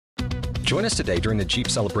Join us today during the Jeep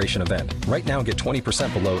Celebration event. Right now, get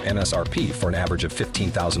 20% below MSRP for an average of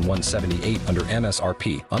 $15,178 under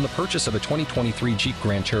MSRP on the purchase of a 2023 Jeep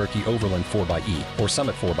Grand Cherokee Overland 4xE or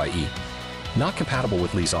Summit 4xE. Not compatible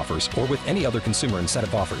with lease offers or with any other consumer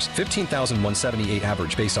incentive offers. $15,178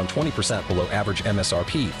 average based on 20% below average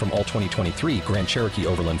MSRP from all 2023 Grand Cherokee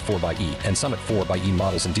Overland 4xE and Summit 4xE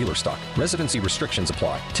models in dealer stock. Residency restrictions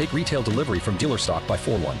apply. Take retail delivery from dealer stock by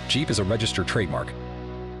 4/1. Jeep is a registered trademark.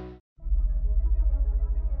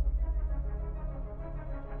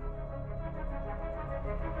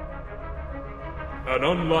 An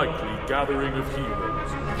unlikely gathering of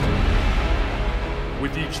heroes,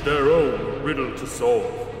 with each their own riddle to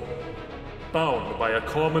solve, bound by a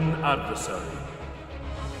common adversary,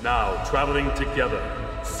 now traveling together,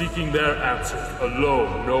 seeking their answers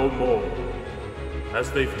alone no more, as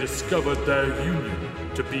they've discovered their union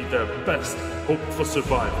to be their best hope for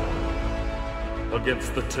survival,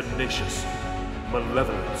 against the tenacious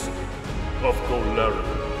malevolence of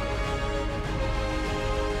Golarion.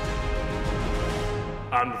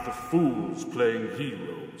 And the fools playing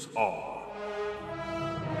heroes are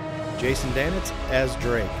Jason Danitz as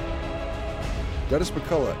Drake, Dennis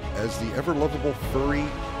McCullough as the ever-lovable furry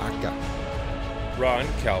Akka, Ron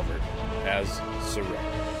Calvert as Sorek,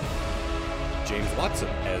 James Watson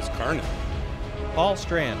as Karna, Paul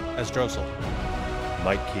Strand as Drossel,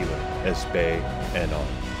 Mike Keeler as Bay Anon,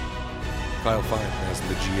 Kyle Fine as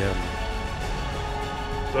the GM.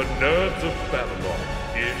 the Nerds of Babylon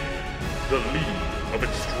in the League of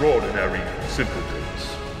Extraordinary Simpletons.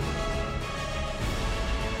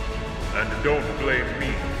 And don't blame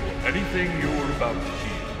me for anything you're about to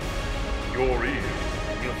hear. Your ears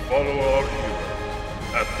will follow our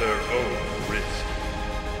heroes at their own risk.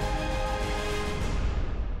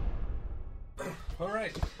 All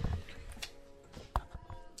right.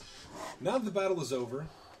 Now that the battle is over,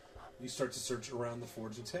 you start to search around the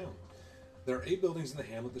forge of town. There are 8 buildings in the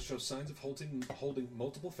hamlet that show signs of holding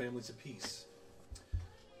multiple families at peace.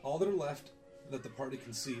 All that are left that the party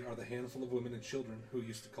can see are the handful of women and children who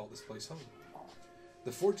used to call this place home.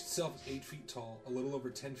 The forge itself is 8 feet tall, a little over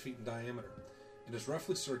 10 feet in diameter. It is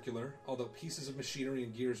roughly circular, although pieces of machinery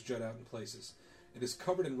and gears jut out in places. It is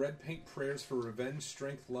covered in red paint prayers for revenge,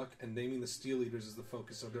 strength, luck, and naming the Steel Eaters as the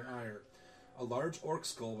focus of their ire. A large orc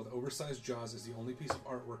skull with oversized jaws is the only piece of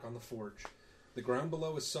artwork on the forge. The ground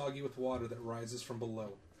below is soggy with water that rises from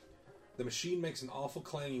below. The machine makes an awful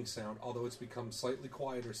clanging sound, although it's become slightly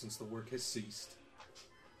quieter since the work has ceased.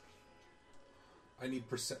 I need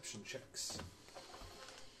perception checks.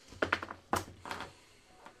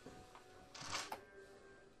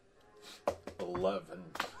 11.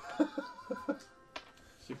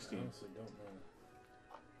 16. Honestly, don't know.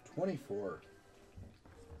 24.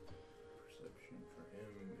 Perception for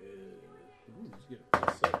him is... Ooh, he's getting a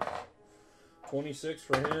 +7. 26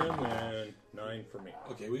 for him and 9 for me.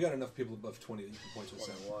 Okay, we got enough people above 20 that you can point to a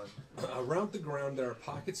sound. Around the ground there are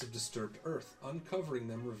pockets of disturbed earth. Uncovering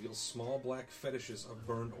them reveals small black fetishes of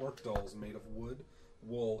burned orc dolls made of wood,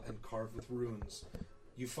 wool, and carved with runes.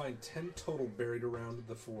 You find 10 total buried around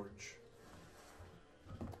the forge.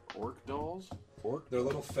 Orc dolls? They're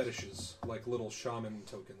little fetishes, like little shaman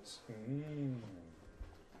tokens.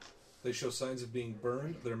 They show signs of being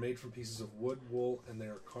burned. They're made from pieces of wood, wool, and they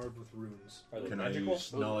are carved with runes. Are they Can magical? I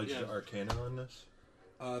use knowledge arcana on this?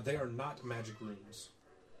 They are not magic runes.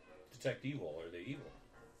 Detect evil. Are they evil?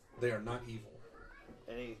 They are not evil.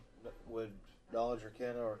 Would knowledge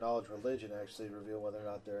arcana or knowledge religion actually reveal whether or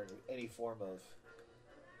not they're in any form of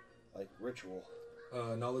like ritual?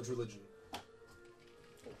 Knowledge religion.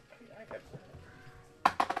 I got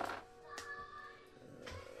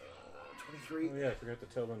 23. Oh yeah, I forgot to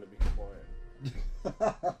tell them to be quiet.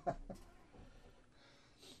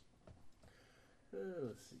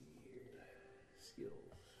 Let's see here.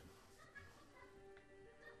 Skills.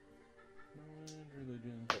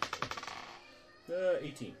 Religion.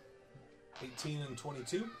 18. 18 and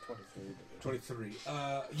 22? 23. 23.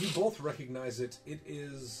 You both recognize it.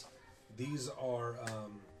 These are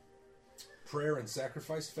prayer and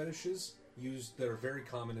sacrifice fetishes used that are very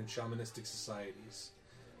common in shamanistic societies.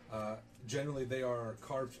 Generally, they are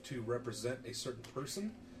carved to represent a certain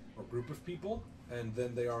person or group of people, and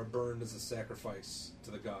then they are burned as a sacrifice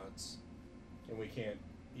to the gods. And we can't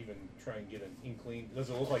even try and get an inkling.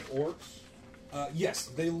 Does it look like orcs?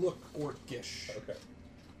 Yes, they look orcish. Okay.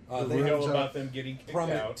 They we know have about them getting kicked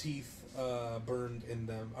prominent out. teeth burned in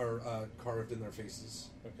them, or carved in their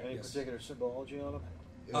faces. Okay. Any particular symbology on them?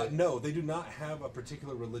 No, they do not have a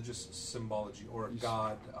particular religious symbology or a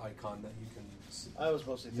god icon that you can see. I was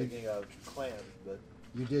mostly thinking of clan, but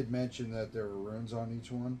You did mention that there were runes on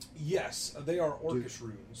each one. Yes, they are orcish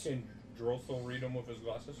runes. Drossel read them with his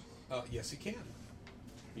glasses? Yes, he can.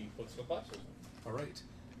 He puts the glasses on. All right.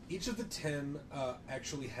 Each of the 10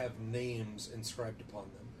 actually have names inscribed upon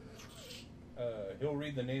them. He'll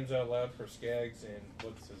read the names out loud for Skaggs and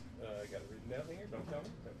what's his... I gotta read them down here. Don't tell me.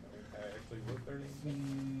 I actually wrote their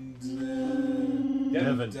names.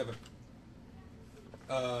 Devin.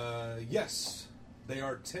 Yes. They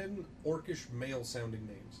are 10 orcish male-sounding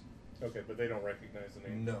names. Okay, but they don't recognize the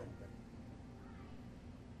name. No.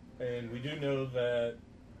 And we do know that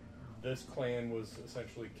this clan was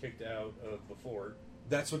essentially kicked out of the fort.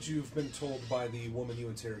 That's what you've been told by the woman you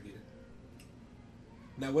interrogated.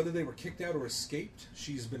 Now, whether they were kicked out or escaped,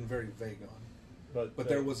 she's been very vague on. But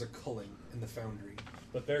there was a culling in the foundry.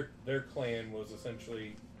 But their clan was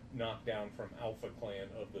essentially knocked down from Alpha Clan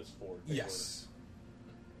of this fort. Yes.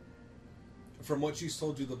 From what she's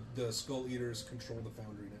told you, the Skull Eaters control the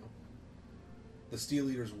foundry now. The Steel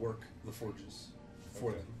Eaters work the forges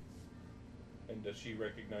for them. And does she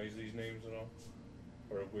recognize these names at all?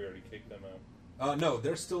 Or have we already kicked them out? No,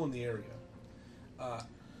 they're still in the area.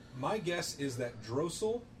 My guess is that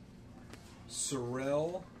Drossel,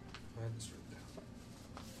 Sorel... I have this written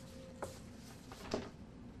down.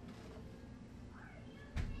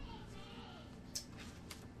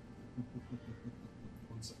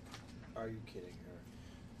 One second. Are you kidding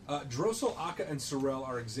her? Drossel, Akka, and Sorel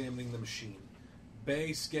are examining the machine.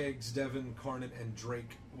 Bay, Skaggs, Devin, Carnet, and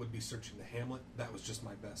Drake would be searching the hamlet. That was just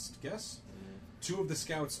my best guess. 2 of the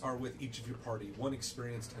scouts are with each of your party, 1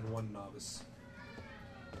 experienced and 1 novice.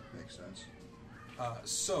 Makes sense.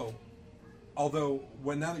 So, although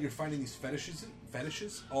now that you're finding these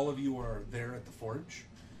fetishes, all of you are there at the forge.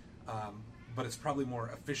 But it's probably more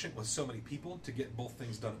efficient with so many people to get both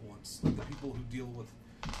things done at once. Let the people who deal with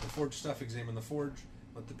the forge stuff examine the forge.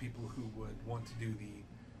 Let the people who would want to do the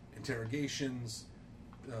interrogations,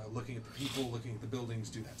 looking at the people, looking at the buildings,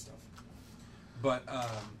 do that stuff. But,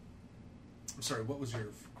 I'm sorry, what was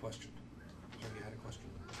your question? Sorry, you had a question.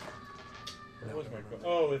 What was my question?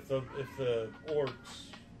 Oh, if the orcs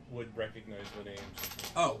would recognize the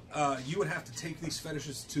names. You would have to take these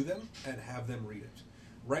fetishes to them and have them read it.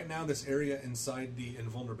 Right now, this area inside the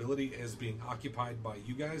invulnerability is being occupied by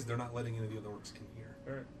you guys. They're not letting any of the other orcs in here.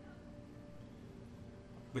 All right.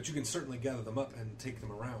 But you can certainly gather them up and take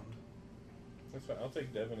them around. That's fine. I'll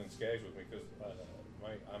take Devin and Skaggs with me because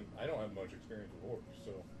I don't have much experience with orcs.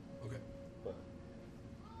 So Okay. But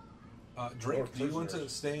Drake, do you want to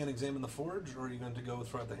stay and examine the forge, or are you going to go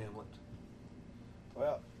throughout the hamlet?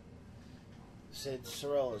 Well, since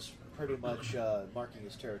Sorel is pretty much marking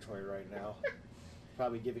his territory right now,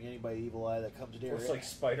 probably giving anybody evil eye that comes near looks like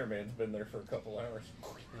Spider-Man's been there for a couple hours.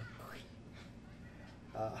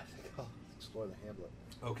 I think I'll explore the hamlet.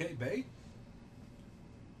 Okay, Bay?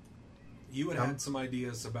 You had some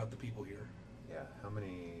ideas about the people here. Yeah, how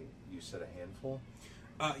many? You said a handful?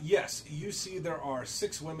 Yes, you see there are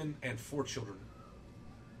 6 women and 4 children.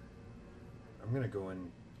 I'm going to go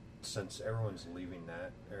in, since everyone's leaving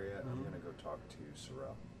that area, I'm going to go talk to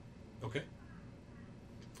Sorel. Okay.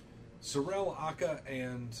 Sorel, Akka,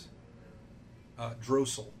 and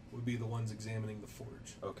Drossel would be the ones examining the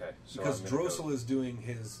forge. Okay. So Because Drossel is doing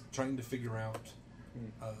trying to figure out,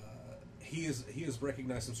 he has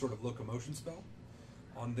recognized some sort of locomotion spell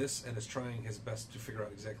on this and is trying his best to figure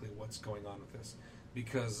out exactly what's going on with this.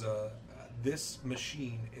 Because this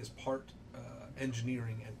machine is part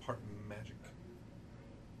engineering and part magic.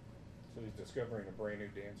 So he's discovering a brand new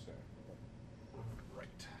dance now.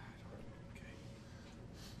 Right.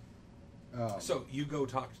 Okay. So you go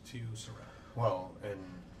talk to Sorel. Well, and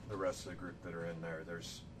the rest of the group that are in there,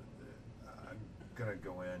 I'm going to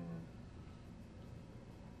go in.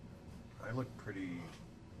 I look pretty...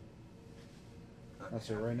 I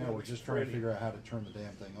say right now we're just trying to figure out how to turn the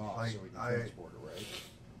damn thing off so we can transport it, right?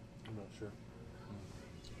 I'm not sure.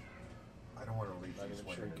 I don't want to leave these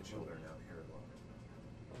women and children out here alone.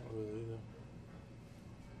 I don't really either.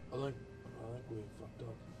 I think we fucked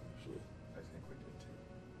up, actually. I think we did too.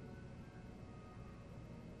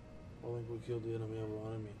 I think we killed the enemy of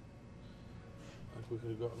our enemy. I think we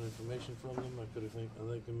could have gotten information from them. I think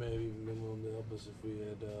they may have even been willing to help us if we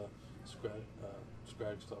had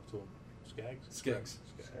Skaggs talk to them. Skaggs.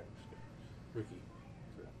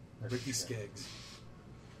 Ricky Skaggs.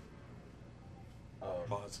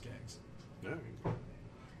 Boz Skaggs. There you go.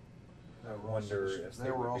 I wonder if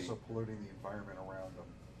they were also polluting the environment around them.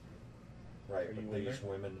 Right, but these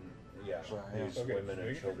women, women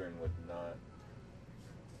and children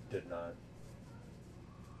did not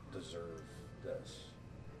deserve this,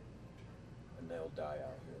 and they'll die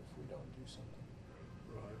out here if we don't do something.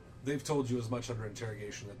 Right. They've told you as much under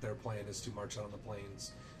interrogation that their plan is to march out on the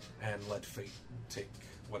plains and let fate take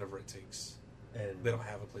whatever it takes. And they don't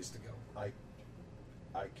have a place to go.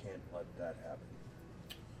 I can't let that happen.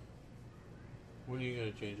 When are you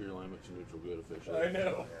going to change your alignment to neutral good officially? I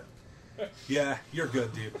know. Yeah, you're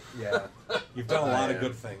good, dude. Yeah. You've done a lot of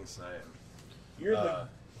good things. I am.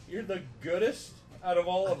 You're the goodest out of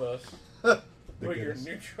all of us. But you're goodest.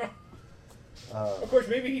 neutral. Of course,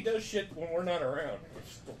 maybe he does shit when we're not around.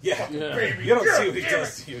 Yeah. Baby, You don't see what he damn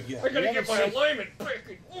does it. to you. Yeah. I gotta get my alignment back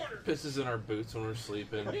in order. Pisses in our boots when we're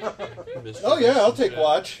sleeping. Oh yeah, I'll take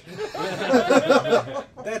watch.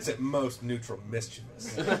 That's at most neutral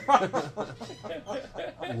mischievous.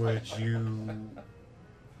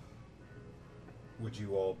 Would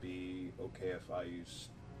you all be okay if I used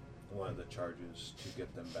one of the charges to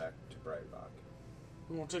get them back to Bright Rock?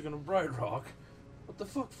 We won't take them to Bright Rock. What the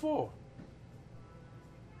fuck for?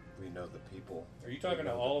 We know the people. Are you talking We to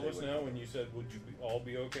know all that of us they now would- when you said, would you all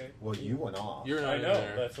be okay? Well, you went off. You're not I in know.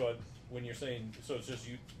 there. That's what, when you're saying, so it's just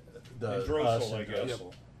you The and Drossel, us I and guess.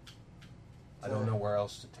 Drossel. I don't know where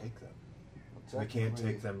else to take them. We can't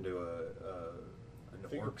take them to an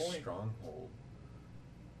Finger orc point. stronghold.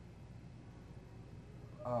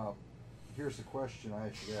 Here's the question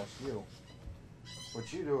I should ask you.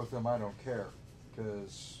 What you do with them, I don't care.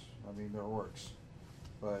 Because, I mean, they're orcs.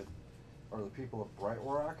 But are the people of Bright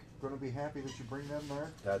Rock going to be happy that you bring them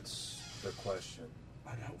there? That's the question.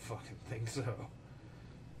 I don't fucking think so.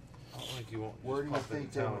 I don't think you won't Where do you just pop think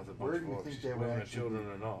into they town would- with a where bunch do you of think orcs, they would women and actually children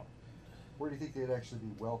be- or not. Where do you think they'd actually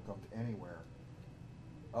be welcomed anywhere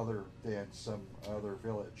other than some other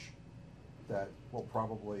village that will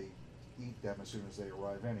probably eat them as soon as they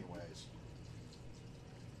arrive anyways?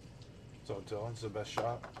 So I'm telling, it's the best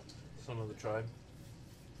shot. Son of the tribe.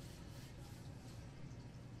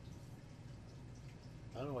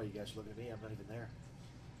 I don't know why you guys look at me. I'm not even there.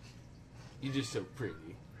 You're just so pretty.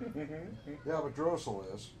 Yeah, but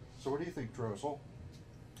Drossel is. So what do you think, Drossel?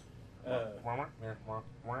 Good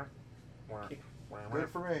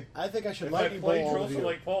for me. I think I should If I lightning play bolt all of Drossel you.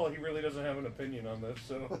 like Paul, he really doesn't have an opinion on this,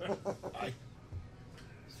 so...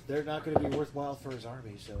 They're not going to be worthwhile for his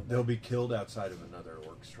army, so... They'll be killed outside of another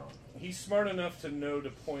orc stronghold. He's smart enough to know to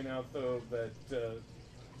point out, though, that the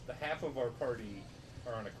half of our party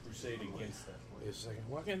are on a crusade against them. Wait a second.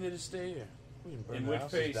 Why can't they just stay here? We didn't burn In the which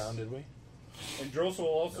houses case- down, did we? And Drossel will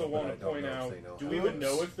also No, but want I to don't point know if out, they know do how we it even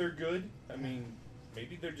know works. if they're good? I mean,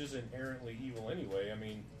 maybe they're just inherently evil anyway. I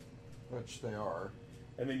mean... Which they are.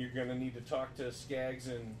 And then you're going to need to talk to Skaggs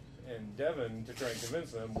and Devon to try and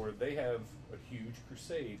convince them where they have a huge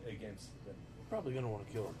crusade against them. Probably going to want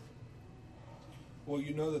to kill him. Well,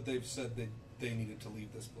 you know that they've said that they needed to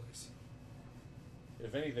leave this place.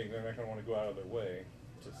 If anything, they're not going to want to go out of their way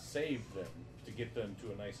to save them, to get them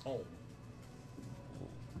to a nice home.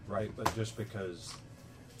 Right, but just because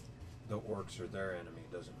the orcs are their enemy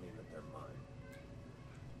doesn't mean that they're mine.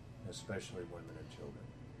 Especially women and children.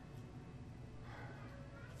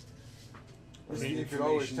 You could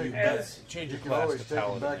always take them back. Change You your could class always to take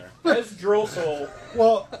them paladin back. there. As Drossel,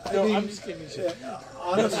 Well, I No, mean, I'm just kidding. Shit.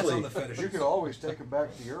 honestly, on the fetishes. You could always take them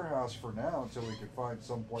back to your house for now until we could find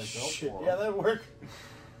someplace else shit, for them. yeah, that'd work.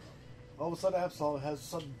 All of a sudden, Absalom has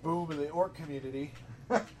some boom in the orc community.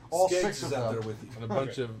 All Skaggs six is of out them. there with you. And a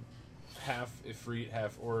bunch of half Ifrit,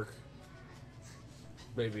 half orc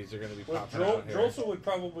babies are going to be well, popping out here. Drossel would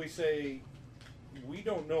probably say, we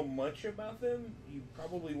don't know much about them. You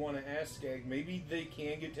probably want to ask Skagg. Maybe they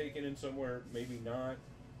can get taken in somewhere, maybe not.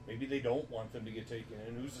 Maybe they don't want them to get taken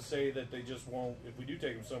in. Who's to say that they just won't, if we do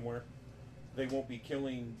take them somewhere, they won't be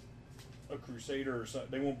killing a crusader or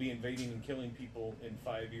something. They won't be invading and killing people in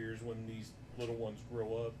 5 years when these little ones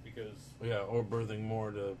grow up because... Yeah, or birthing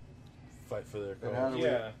more to fight for their And how cause. do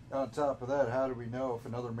Yeah. we, on top of that, how do we know if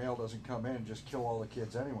another male doesn't come in and just kill all the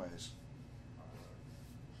kids anyways?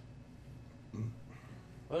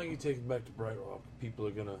 I think you take it back to Bright Rock. People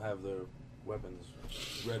are going to have their weapons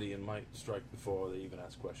ready and might strike before they even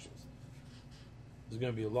ask questions. There's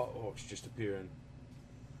going to be a lot of orcs just appearing.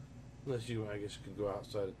 Unless you, I guess, could go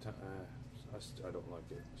outside of town. I don't like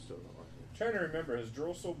it. Still don't like it. I'm trying to remember, has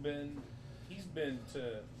Drossel been... He's been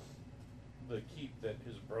to the keep that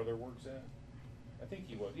his brother works at? I think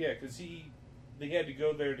he was. Yeah, because they had to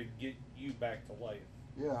go there to get you back to life.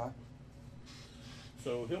 Yeah.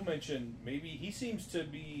 So he'll mention, maybe he seems to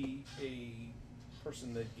be a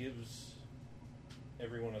person that gives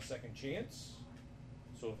everyone a second chance.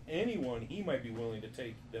 So if anyone, he might be willing to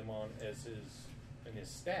take them on as his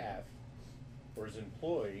staff or his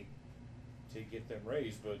employee to get them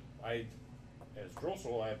raised. But as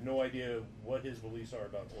Drossel, I have no idea what his beliefs are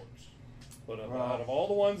about orcs. But out of all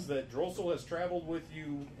the ones that Drossel has traveled with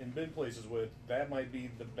you and been places with, that might be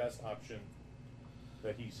the best option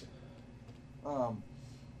that he's seen.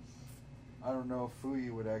 know if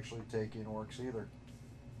Fuyi would actually take in orcs either.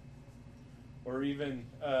 Or even,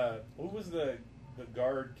 who was the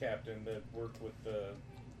guard captain that worked with the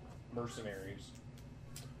mercenaries?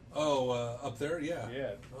 Oh, up there? Yeah.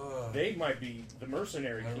 Yeah. They might be the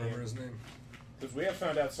mercenary I camp. remember his name. Because we have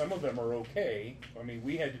found out some of them are okay. I mean,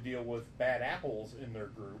 we had to deal with bad apples in their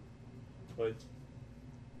group. But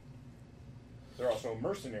they're also a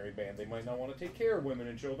mercenary band. They might not want to take care of women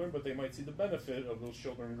and children, but they might see the benefit of those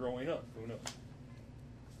children growing up. Who knows?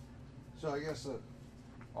 So I guess the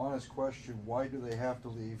honest question, why do they have to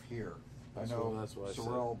leave here? That's I know what I said.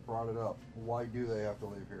 Sorrel brought it up. Why do they have to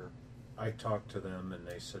leave here? I talked to them and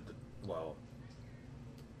they said that, well,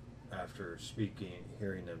 after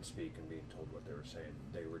hearing them speak and being told what they were saying,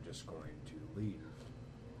 they were just going to leave.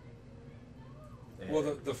 And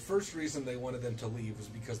Well, the first reason they wanted them to leave was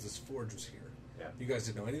because this forge was here. Yeah. You guys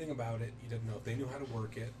didn't know anything about it. You didn't know if they knew how to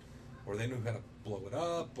work it, or they knew how to blow it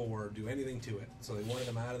up, or do anything to it. So they wanted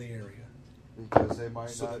them out of the area. Because they might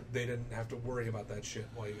So not... that they didn't have to worry about that shit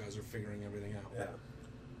while you guys are figuring everything out. Yeah.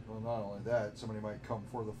 Well, not only that, somebody might come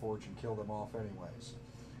for the forge and kill them off anyways.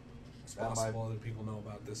 It's That possible might- other people know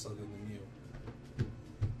about this other than you.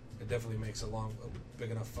 It definitely makes a big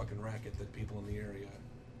enough fucking racket that people in the area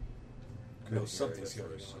Could know hear something's if there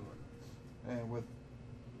going was on. someone. And with...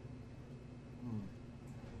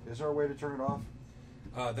 Is there a way to turn it off?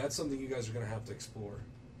 That's something you guys are going to have to explore.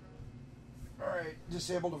 Alright,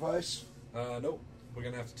 disable device. Nope. We're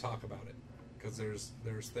going to have to talk about it because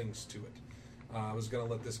there's things to it. I was going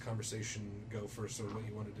to let this conversation go first on what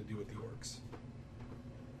you wanted to do with the orcs.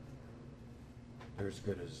 They're as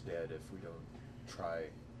good as dead if we don't try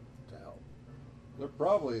to help. They're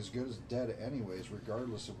probably as good as dead anyways,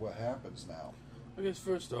 regardless of what happens now. I guess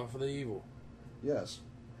first off, are they evil? Yes.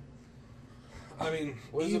 I mean,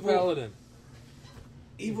 What is evil, a paladin?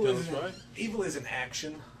 Evil Tell is us, right? evil is an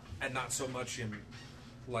action, and not so much in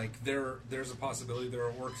like there's a possibility there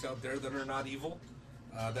are orcs out there that are not evil.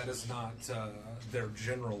 That is not their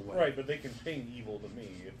general way. Right, but they can ping evil to me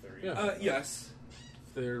if they're evil. Yeah. Yes.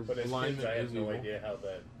 Their But as kids, alignment I have is no evil. idea how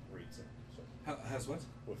that reads it. So, Has what?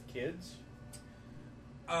 with kids,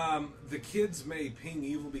 The kids may ping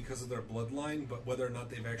evil because of their bloodline, but whether or not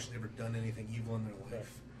they've actually ever done anything evil in their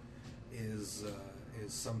life is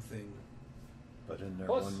something. But isn't there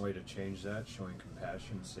Plus- one way to change that? Showing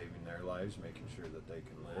compassion, saving their lives, making sure that they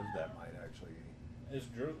can live. That might actually as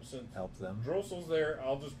since help them. Drossel's there,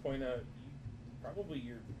 I'll just point out,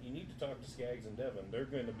 you need to talk to Skaggs and Devin. They're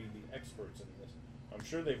going to be the experts in this. I'm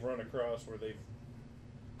sure they've run across where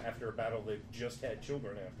after a battle, they've just had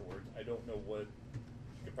children afterwards. I don't know what.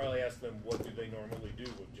 You could probably ask them what do they normally do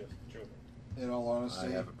with just the children. In all honesty,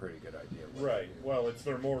 I have a pretty good idea. What Right. they do. Well, it's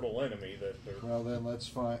their mortal enemy that they're. well then let's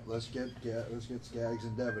get Skaggs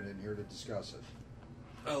and Devin in here to discuss it.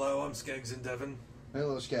 Hello, I'm Skaggs and Devin.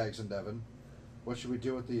 Hello, Skaggs and Devin. What should we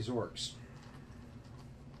do with these orcs?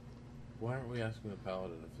 Why aren't we asking the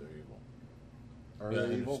paladin if they're evil? Are I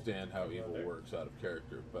they evil? understand how evil works out of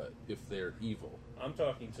character, but if they're evil, I'm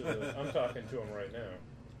talking to them right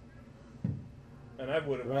now. And I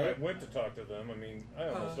would have when I went to talk to them. I mean, I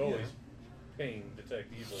almost yeah. always ping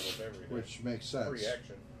detect evil with everything. Which makes sense. Free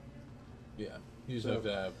action. yeah, you just So- have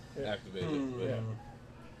to activate it. But Yeah.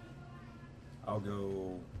 I'll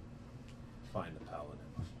go find the paladin.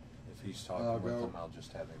 If he's talking I'll with go- them, I'll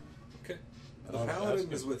just have him. Okay. The Oh, paladin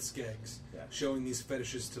that's is good. with Skaggs, Yeah. showing these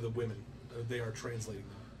fetishes to the women. They are translating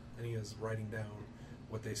them, and he is writing down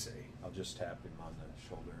what they say. I'll just tap him on the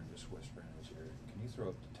shoulder and just whisper in his ear. Can you throw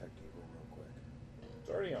up detect evil real quick? It's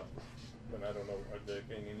already on. But I don't know. Are they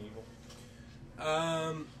pinging evil?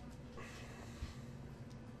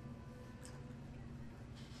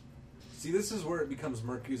 See, this is where it becomes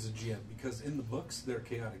murky as a GM, because in the books, they're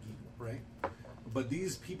chaotic evil, right? But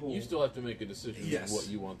these people... you still have to make a decision Yes. of what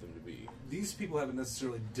you want them to be. These people haven't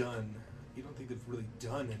necessarily done... You don't think they've really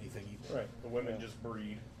done anything evil. Right. The women just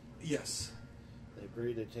breed. Yes. They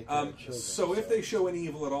breed, they take care of children. So if they show any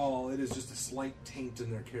evil at all, it is just a slight taint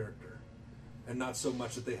in their character. And not so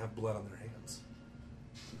much that they have blood on their hands.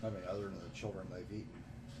 I mean, other than the children they've eaten.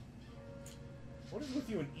 What is with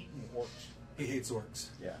you and eating orcs? He hates orcs.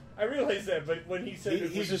 Yeah. I realize that, but when he said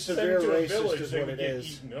if He's we a send severe them to a racist village, is they what would it get is.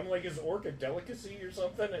 eaten. I'm like, is orc a delicacy or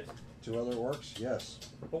something? To other orcs, yes.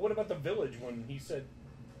 But what about the village? When he said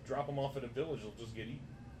drop them off at a village, they'll just get eaten.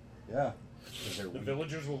 Yeah. The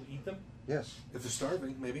villagers will eat them? Yes. If they're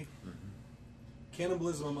starving, maybe.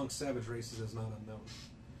 Cannibalism amongst savage races is not unknown.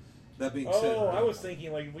 That being said... Oh, I was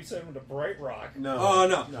thinking like if we sent them to Bright Rock. No. Oh,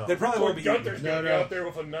 no. They probably won't be eating. Gunther's going to be out there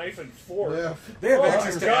with a knife and fork. Yeah. They have Oh,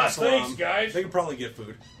 access to God, Aslam. thanks, guys. They can probably get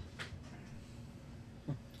food.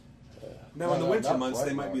 Now, in the No, winter not months, they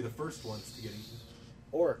Bright might be Rock. the first ones to get eaten.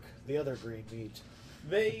 Orc, the other green meat.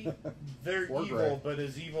 They're Or evil, gray. but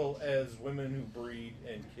as evil as women who breed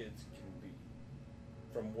and kids can be,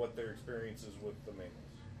 from what their experiences with the males.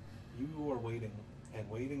 You are waiting and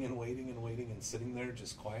waiting and waiting and waiting and sitting there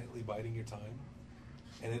just quietly biding your time.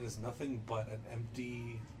 And it is nothing but an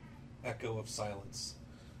empty echo of silence.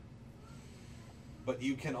 But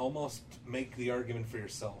you can almost make the argument for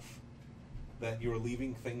yourself that you're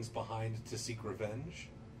leaving things behind to seek revenge.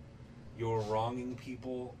 You're wronging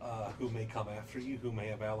people who may come after you, who may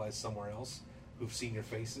have allies somewhere else, who've seen your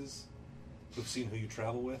faces, who've seen who you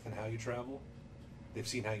travel with and how you travel. They've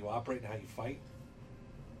seen how you operate and how you fight.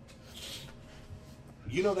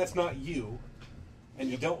 You know that's not you,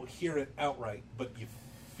 and you don't hear it outright, but you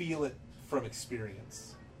feel it from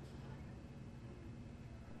experience.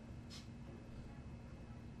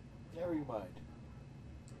 Never you mind.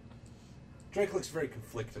 Drake looks very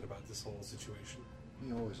conflicted about this whole situation.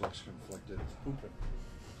 He always looks conflicted.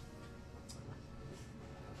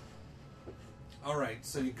 Alright,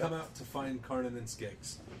 so you come out to find Karnan and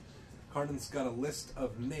Skeggs. Karnan's got a list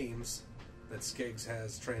of names that Skeggs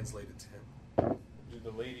has translated to him. Do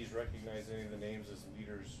the ladies recognize any of the names as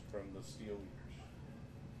leaders from the Steel Eaters?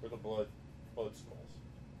 Or the Blood Skulls?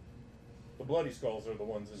 The Bloody Skulls are the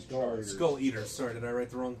ones in charge. Skull Eaters. Sorry, did I write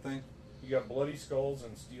the wrong thing? You got Bloody Skulls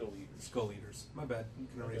and Steel Eaters. Skull Eaters. My bad. You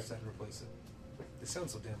can erase that and replace it. They sound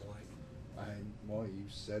so damn alike. Well, you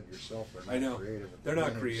said yourself they're not I know. creative. They're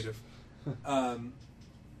not creative.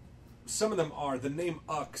 Some of them are. The name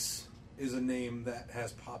Ux is a name that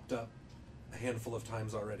has popped up a handful of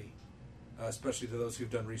times already, especially to those who've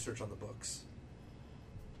done research on the books.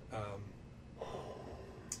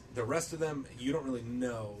 The rest of them, you don't really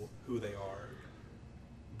know who they are,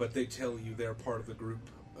 but they tell you they're part of the group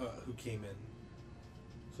who came in.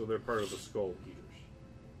 So they're part of the Skull Eaters.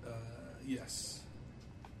 Yes.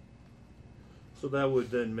 So that would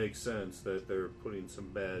then make sense that they're putting some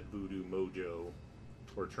bad voodoo mojo,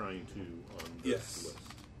 or trying to, on this Yes. list.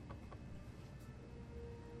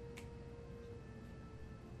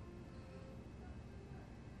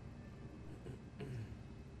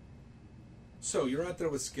 So, you're out there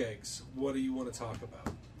with Skeggs. What do you want to talk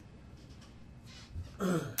about?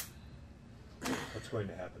 What's going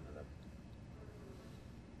to happen to them?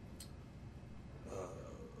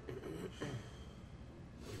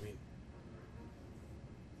 What do you mean?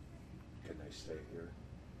 Can they stay here?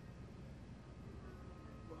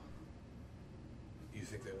 You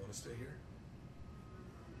think they want to stay here?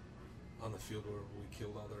 On the field where we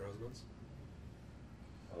killed all their husbands?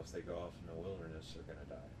 Well, if they go off in the wilderness, they're going to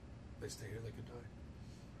die. They stay here, they could die.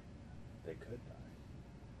 They could die.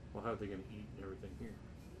 Well, how are they going to eat everything here?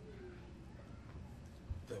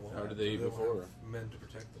 They won't How have- did they eat won't before? have men to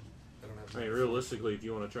protect them. They don't have I mean, men. realistically, if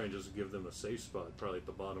you want to try and just give them a safe spot, probably at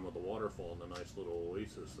the bottom of the waterfall in the nice little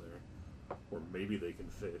oasis there. Or maybe they can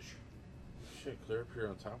fish. Shit, clear up here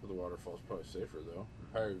on top of the waterfall is probably safer, though.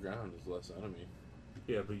 Higher ground is less enemy.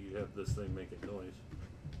 Yeah, but you have this thing making noise.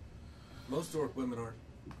 Most orc women aren't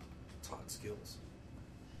taught skills.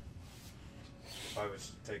 If I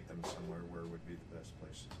was to take them somewhere, where would be the best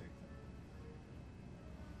place to take them?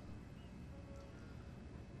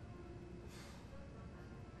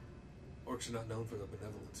 Orcs are not known for their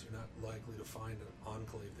benevolence. You're not likely to find an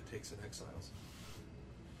enclave that takes in exiles.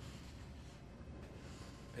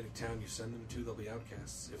 Any town you send them to, they'll be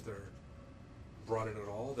outcasts. If they're brought in at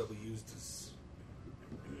all, they'll be used as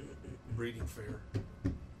breeding fare.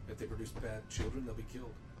 If they produce bad children, they'll be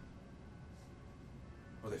killed.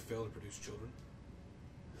 Or they fail to produce children.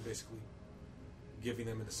 Basically, giving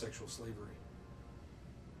them into sexual slavery.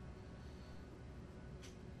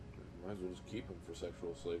 Might as well just keep them for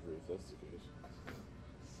sexual slavery if that's the case.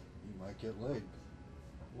 You might get laid.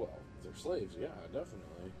 Well, they're slaves, yeah,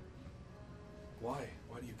 definitely. Why?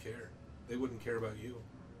 Why do you care? They wouldn't care about you.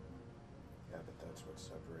 Yeah, but that's what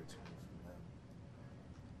separates me from them.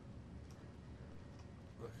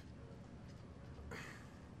 Look.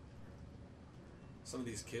 Some of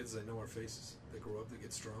these kids, they know our faces. They grow up, they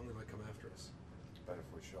get strong, they might come after us. But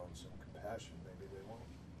if we show them some compassion, maybe they won't.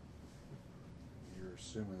 You're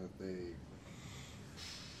assuming that they...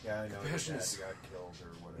 Yeah, I know Compassion your is dad got killed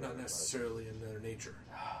or whatever. Not necessarily in their nature,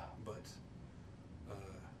 but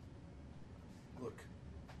look,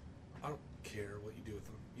 I don't care what you do with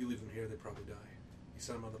them. You leave them here, they probably die. You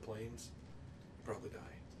send them on the plains, they probably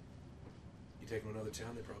die. You take them to another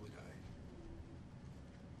town, they probably die.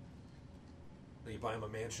 Now you buy them a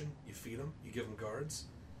mansion, you feed them, you give them guards,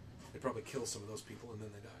 they probably kill some of those people and then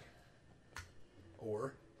they die.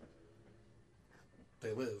 Or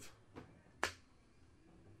they live.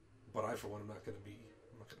 But I, for one, I'm not going to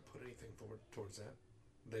going to put anything forward towards that.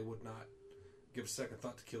 They would not give a second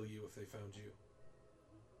thought to kill you if they found you.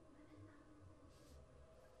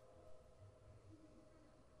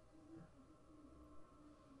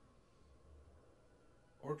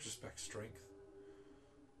 Orcs respect strength.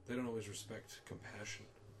 They don't always respect compassion.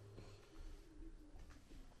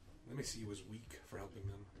 They may see you as weak for helping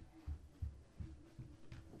them.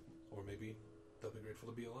 Or maybe they'll be grateful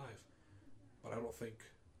to be alive. But I don't think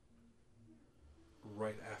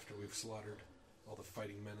right after we've slaughtered all the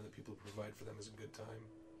fighting men and the people who provide for them is a good time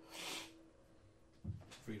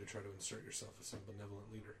for you to try to insert yourself as some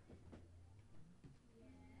benevolent leader.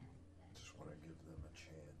 Just want to give them a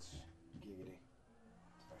chance. Giggity.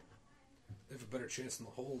 They have a better chance in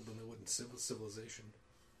the hold than they would in civilization.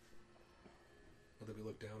 Or they'll be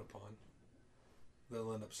looked down upon.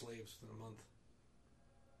 They'll end up slaves within a month.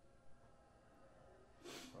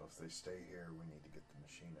 Well, if they stay here, we need to get the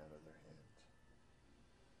machine out of their hands.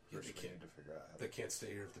 Yeah, First, we need to figure out how they can't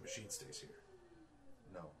stay here if the machine stays here.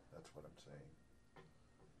 No, that's what I'm saying.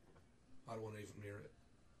 I don't want to even near it.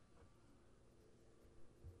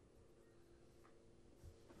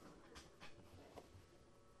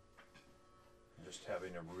 I'm just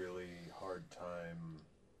having a really hard time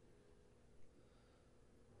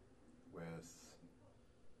with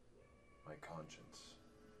my conscience.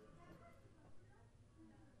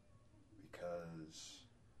 Because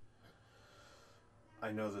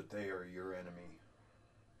I know that they are your enemy,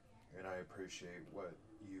 and I appreciate what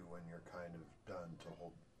you and your kind have done to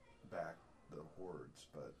hold back the hordes,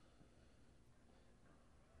 but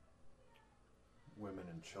women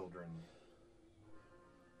and children,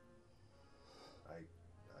 I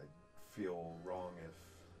feel wrong if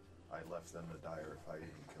I left them to die or if I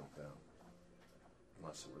even killed them,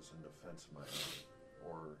 unless it was in defense of my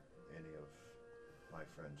own or any of my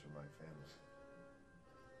friends or my family.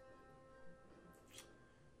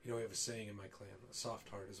 You know, I have a saying in my clan, a soft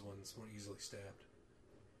heart is one that's more easily stabbed.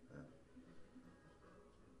 Yeah.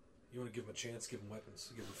 You want to give them a chance, give them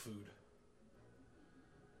weapons, give them food.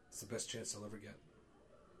 It's the best chance they'll ever get.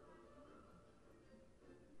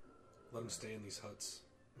 Let them stay in these huts.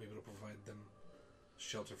 Maybe it'll provide them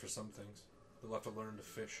shelter for some things. They'll have to learn to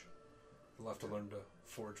fish. They'll have to learn to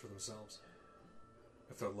forage for themselves.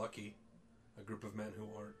 If they're lucky, a group of men who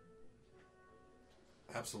aren't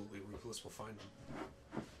absolutely ruthless will find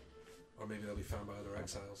them. Or maybe they'll be found by other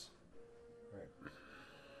exiles. Right.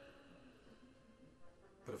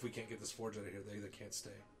 But if we can't get this forge out of here, they can't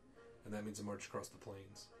stay. And that means a march across the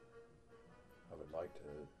plains. I would like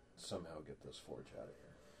to somehow get this forge out of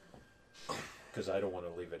here. Because I don't want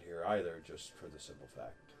to leave it here either, just for the simple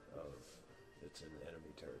fact of it's in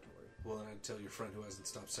enemy territory. Well, then I'd tell your friend who hasn't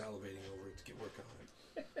stopped salivating over it to get working on it.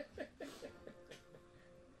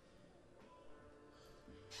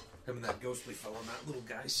 Him and that ghostly fellow and that little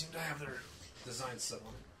guy seem to have their designs set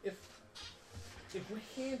on it. If we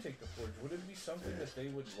can take the forge, would it be something that they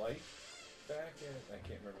would like back at? I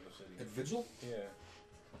can't remember the city. At Vigil? Yeah.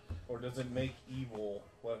 Or does it make evil?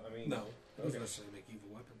 Well, I mean, no, it doesn't okay. necessarily make evil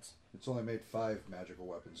weapons. It's only made 5 magical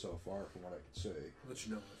weapons so far, from what I can see. Let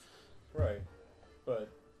you know. Right, but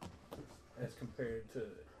as compared to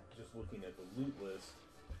just looking at the loot list,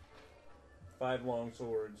 5 long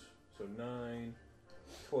swords, so 9,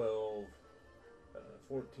 12,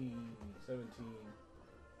 14, 17,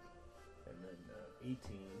 and then 18.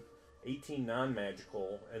 18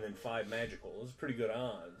 non-magical, and then 5 magical. Those are pretty good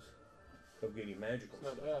odds of getting magical. It's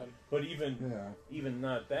not bad. But even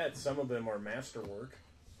not that, some of them are masterwork.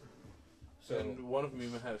 So and one of them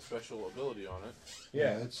even had a special ability on it.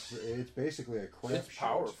 Yeah, it's basically a crap. It's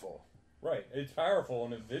powerful. Right, it's powerful,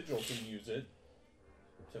 and if Vigil can use it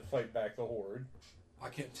to fight back the horde. I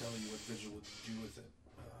can't tell you what Vigil would do with it.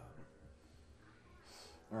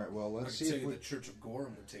 All right, well, let's see I can if tell we... you the Church of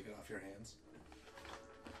Gorham would take it off your hands.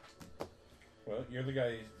 Well, you're the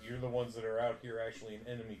guys. You're the ones that are out here actually in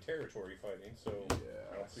enemy territory fighting. So I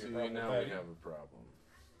Yeah. don't see a See, problem now with we that. have a problem.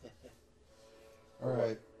 All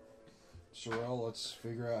right, Sorrel, let's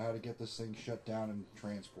figure out how to get this thing shut down and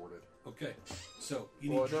transported. Okay, so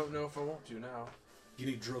Well, I don't know if I want to now. You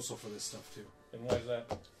need Drossel for this stuff too. And why is that?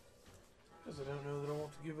 Because I don't know that I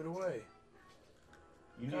want to give it away.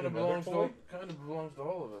 You need Kind of another toy? belongs to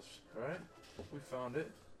all of us, right? We found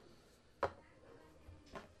it.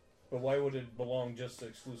 But why would it belong just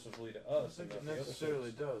exclusively to I us? think and it not the other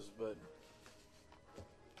necessarily folks? does, but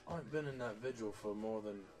I haven't been in that vigil for more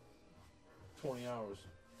than 20 hours,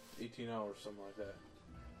 18 hours, something like that.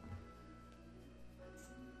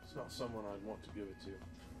 It's not someone I'd want to give it to.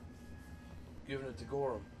 Giving it to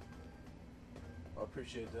Gorham. I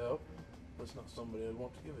appreciate the help, but it's not somebody I'd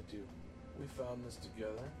want to give it to. We found this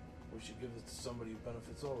together. We should give it to somebody who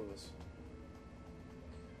benefits all of us.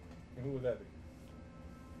 And who would that be?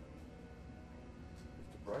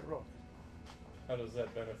 The Bright Rock. How does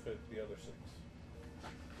that benefit the other 6?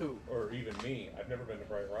 Who? Or even me. I've never been to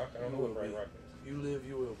Bright Rock. I don't know what Bright Rock is. You live,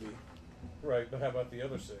 you will be. Right, but how about the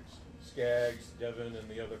other 6? Skaggs, Devon, and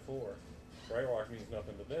the other 4. Bright Rock means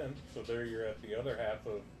nothing to them, so there you're at the other half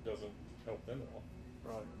of doesn't help them at all.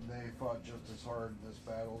 Right. They fought just as hard in this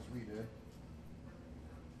battle as we did.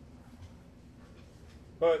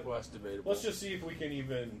 But well, that's debatable. Let's just see if we can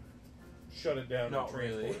even shut it down. Not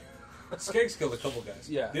really. Skaggs killed a couple guys.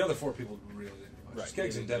 Yeah. The other 4 people really didn't do much. Right.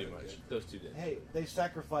 Skaggs and Devon much. did. Those 2 did. Hey, they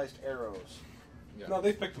sacrificed arrows. Yeah. No,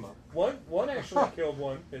 they picked them up. One actually killed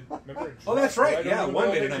one. Remember it Oh, that's right. dropped Yeah, over the one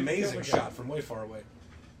made building an and killed amazing the guy. shot from way far away.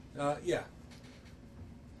 Yeah.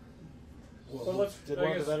 Well, let's. Did I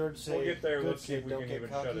one of guess the veterans say, we'll get there. "Good Let's see if kid, we don't can get even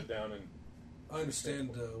cocky"? shut it down. And I understand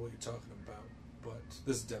what you're talking about, but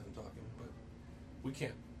this is Devin talking. But we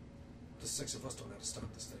can't. The 6 of us don't know how to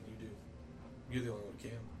stop this thing. You do. You're the only one who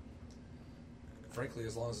can. Frankly,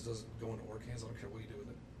 as long as it doesn't go into orc hands, I don't care what you do with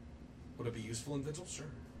it. Would it be useful in Vigil?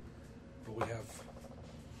 Sure. But we have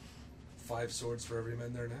 5 swords for every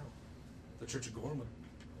man there now. The Church of Gorm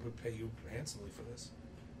would pay you handsomely for this.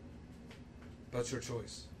 That's your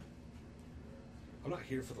choice. I'm not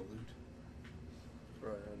here for the loot.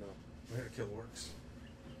 Right, I know. I'm here to kill orcs.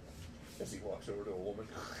 as he walks over to a woman.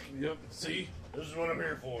 Yep. See? This is what I'm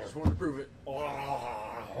here for. Just wanted to prove it.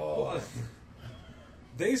 Well,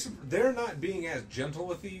 they're not being as gentle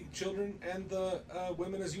with the children and the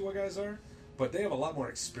women as you guys are, but they have a lot more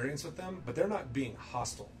experience with them. But they're not being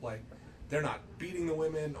hostile. Like, they're not beating the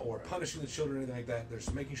women or punishing the children or anything like that. They're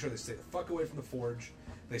just making sure they stay the fuck away from the forge.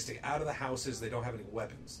 They stay out of the houses. They don't have any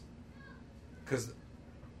weapons. Because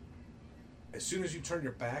as soon as you turn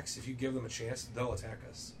your backs, if you give them a chance, they'll attack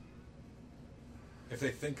us. If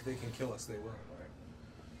they think they can kill us, they will.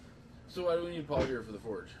 So why do we need Paul here for the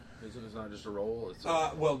forge? Isn't it not just a roll? It's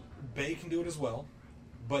Well, Bay can do it as well,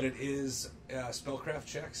 but it is spellcraft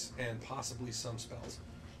checks and possibly some spells.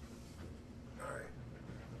 Alright.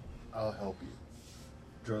 I'll help you.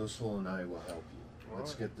 Drossel and I will help you.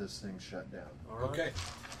 Let's get this thing shut down. All right. Okay.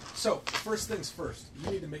 So, first things first,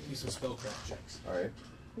 you need to make me some spellcraft checks. Alright.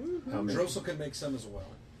 How many? Drossel can make some as well.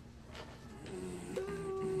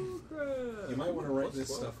 You might want to write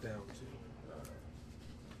this stuff down, too.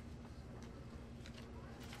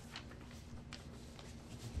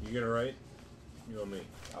 You gonna write? You or me?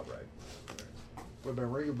 I'll write. Would my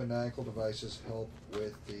ring of maniacal devices help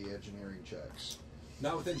with the engineering checks?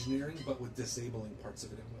 Not with engineering, but with disabling parts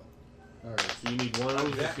of it, it will. Alright. So you need one I was of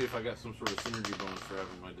gonna that. see if I got some sort of synergy bonus for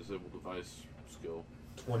having my disabled device skill.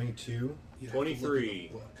 22. You'd have to look 23. in the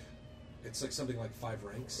book. It's like something like 5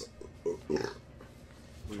 ranks.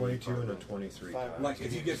 22 and a 23. Like,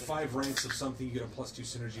 if you get 5 ranks of something, you get a +2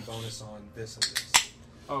 synergy bonus on this and this.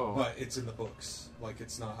 Oh. But it's in the books. Like,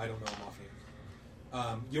 it's not, I don't know them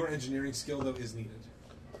offhand. Your engineering skill, though, is needed.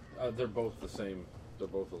 They're both the same. They're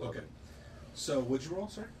both 11. Okay. So, what'd you roll,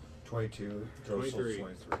 sir? 22. Drossel's 23.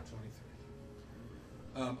 23.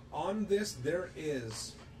 23. On this, there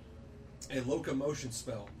is a locomotion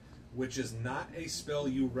spell, which is not a spell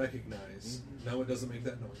you recognize. No, it doesn't make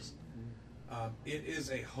that noise. It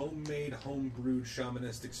is a homemade, homebrewed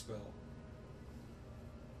shamanistic spell.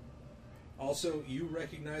 Also, you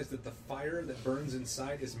recognize that the fire that burns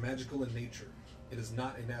inside is magical in nature. It is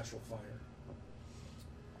not a natural fire.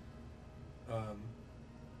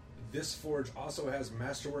 This forge also has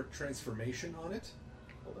Masterwork Transformation on it.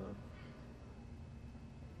 Hold on.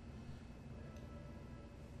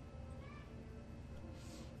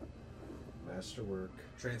 Masterwork.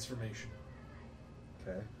 Transformation.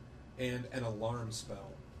 Okay. And an alarm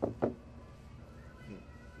spell.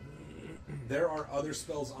 There are other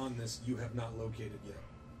spells on this you have not located yet.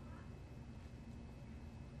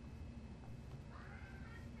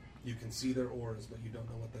 You can see their auras, but you don't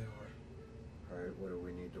know what they are. Alright, what do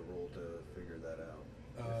we need to roll to figure that out?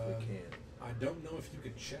 If we can. I don't know if you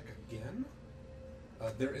could check again.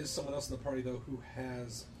 There is someone else in the party, though, who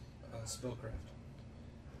has spellcraft.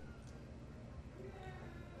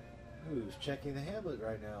 Who's checking the Hamlet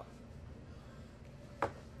right now?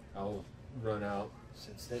 I'll run out.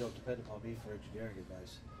 Since they don't depend upon me for engineering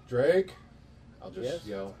advice. Drake! I'll just Yes?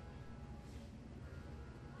 yell.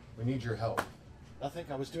 We need your help. Nothing?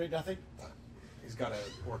 I was doing nothing? He's got an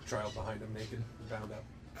orc child behind him, naked, bound up.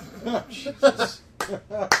 Jesus.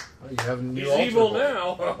 Oh, you have a new He's altar evil boy.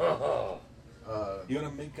 now. You want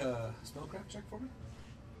to make a spellcraft check for me?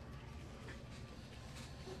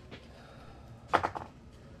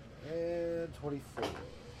 And 24.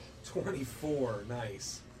 24,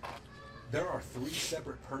 nice. There are 3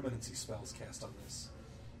 separate permanency spells cast on this.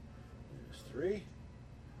 There's 3.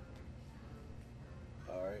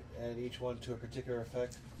 Alright, and each one to a particular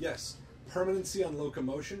effect? Yes. Permanency on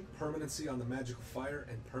locomotion, permanency on the magical fire,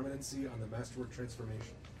 and permanency on the masterwork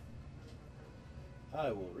transformation.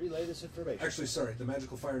 I will relay this information. Actually, sorry, the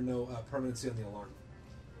magical fire, no permanency on the alarm.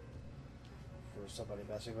 For somebody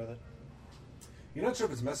messing with it? You're not sure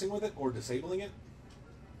if it's messing with it or disabling it?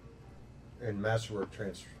 And masterwork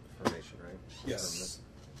transformation, right? Yes.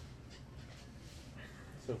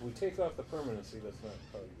 So if we take off the permanency, that's not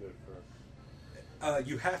probably good for...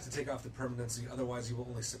 You have to take off the permanency, otherwise you will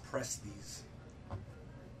only suppress these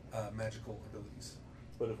magical abilities.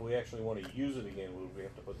 But if we actually want to use it again, would we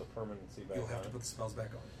have to put the permanency back on? You'll have to put the spells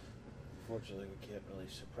back on. Unfortunately, we can't really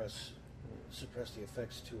suppress the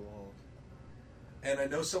effects too long. And I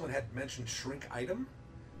know someone had mentioned shrink item.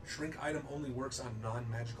 Shrink item only works on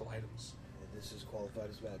non-magical items. And this is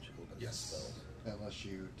qualified as magical. Yes. Spells. Unless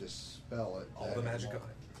you dispel it. All then the it magic won't- on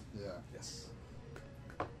it. Yeah. Yes.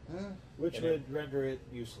 Which would render it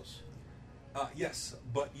useless. Yes,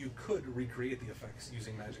 but you could recreate the effects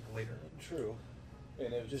using magic later. True.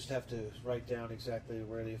 And it Just have to write down exactly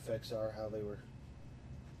where the effects are, how they were,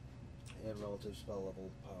 and relative spell level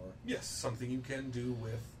power. Yes, something you can do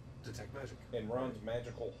with detect magic. And Ron's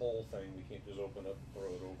magical hole thing, we can't just open up and throw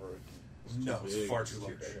it over it. No, it's big. far too Too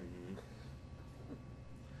large. big.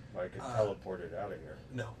 I could teleport it out of here.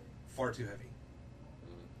 No, far too heavy.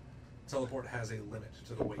 Teleport has a limit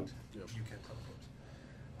to the weight you can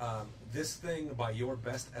teleport. This thing, by your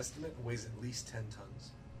best estimate, weighs at least 10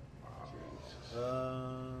 tons.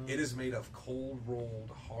 It is made of cold-rolled,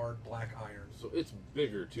 hard black iron. So it's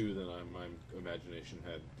bigger too than my imagination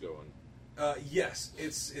had going. Yes,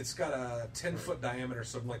 it's got a 10-foot diameter,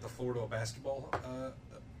 something like the floor to a basketball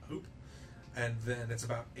hoop, and then it's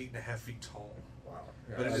about 8.5 feet tall. Wow.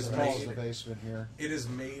 But it As is tall as made. the basement here. It is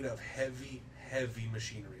made of heavy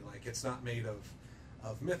machinery. Like, it's not made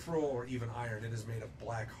of mithril or even iron. It is made of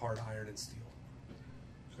black, hard iron and steel.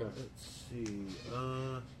 Let's see.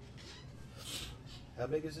 How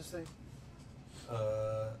big is this thing?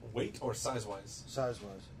 Weight or size-wise?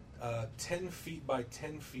 Size-wise. 10 feet by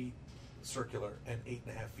 10 feet circular and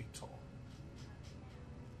 8.5 feet tall.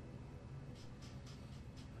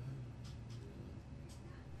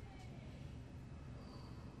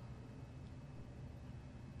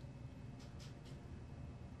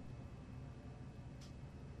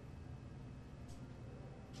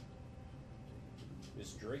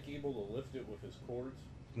 Is Drake able to lift it with his cords?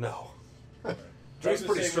 No. Right. Drake's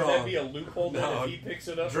pretty Would strong. that be a loophole then No, if he picks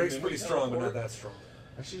it up? Drake's and then pretty we strong, but teleport? not that strong.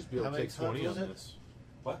 I should just be able How to many take 20 tons on was it? this.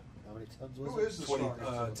 What? How many tons was Who it? is the 20, strongest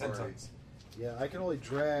of the 10 party? tons. Yeah, I can only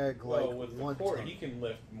drag like Well, with the 1 cord, ton. he can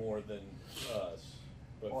lift more than us.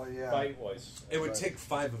 But Well, yeah. fight-wise... It would Right. take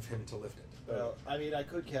 5 of him to lift it. Well, I mean, I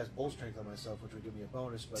could cast bull strength on myself, which would give me a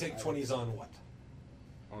bonus. But Take I 20s on what?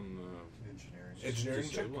 On Engineering. Engineering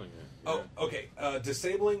check? disabling it. Oh, okay.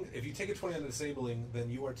 Disabling, if you take a 20 on the disabling, then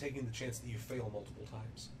you are taking the chance that you fail multiple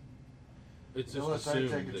times. It's just Unless I assumed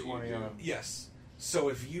take a that 20 you on do. him. Yes. So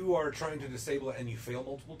if you are trying to disable it and you fail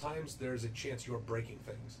multiple times, there's a chance you're breaking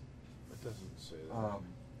things. It doesn't say that.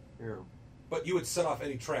 Here. But you would set off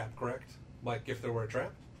any trap, correct? Like if there were a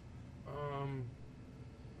trap?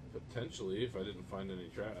 Potentially, if I didn't find any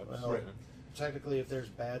traps. Well, Right. technically, if there's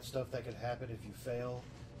bad stuff that could happen if you fail,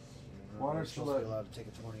 Why you're don't you supposed to let- be allowed to take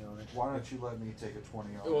a 20 on it. Why don't you let me take a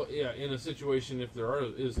 20 on Well, it? yeah. In a situation, if there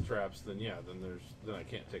is traps, then yeah, then I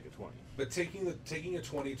can't take a 20. But taking a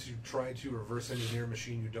 20 to try to reverse engineer a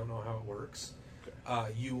machine you don't know how it works,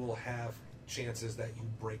 Okay. you will have chances that you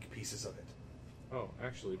break pieces of it. Oh,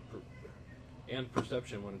 actually, and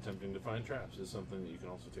perception when attempting to find traps is something that you can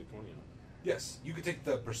also take 20 on. Yes, you could take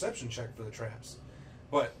the perception check for the traps,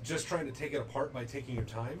 but just trying to take it apart by taking your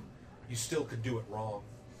time, you still could do it wrong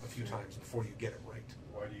a few times before you get it right.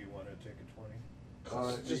 Why do you want to take a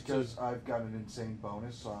 20? Just Because I've got an insane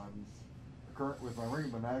bonus on current with my ring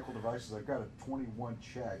of maniacal devices. I've got a 21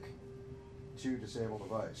 check to disable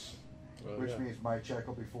device, which yeah. means my check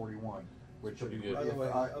will be 41, which Pretty will be, good. By the way,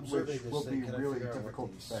 which observing this will thing, be can really I figure out difficult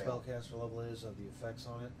what to the fail. spellcaster level is of the effects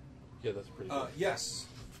on it? Yeah, that's pretty good. Yes,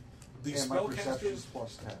 the And my perception's spellcasters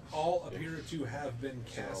plus 10. all appear to have been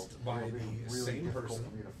cast So by it'll be the really same difficult person,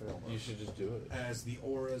 for me to fail You those. should just do it. as the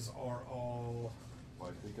auras are all. Well,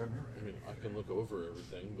 I think I'm I mean, I can look over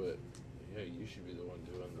everything, but yeah, you should be the one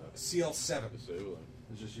doing the CL7. disabling.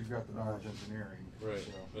 It's just you've got the knowledge engineering. Right.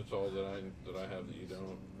 So That's all that I have that you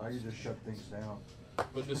don't. I can just shut things down.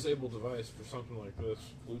 But disable device for something like this,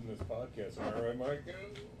 Including this podcast, am I right, Mike?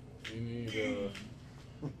 you need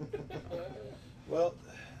Well,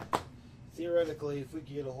 Theoretically, if we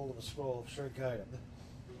could get a hold of a scroll of shrink item,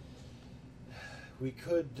 we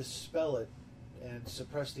could dispel it and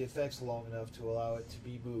suppress the effects long enough to allow it to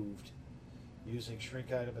be moved using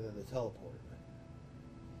shrink item and then the teleport.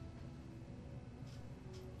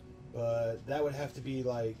 But that would have to be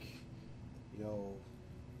like, you know,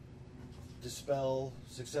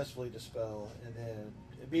 successfully dispel, and then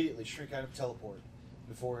immediately shrink item teleport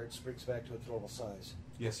before it springs back to its normal size.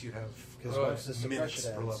 Yes, you have Because once the minutes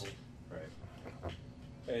suppression per ends, level. Right.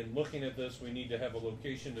 And looking at this, we need to have a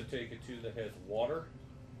location to take it to that has water.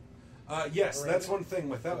 Yes, Around that's it? one thing.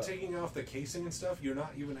 Without Yeah. taking off the casing and stuff, you're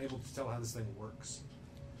not even able to tell how this thing works.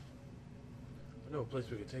 I know a place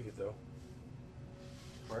we could take it though.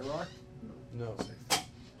 Bright Rock? No,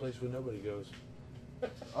 place where nobody goes.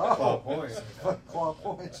 Oh, Point. Claw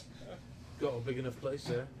Point. Got a big enough place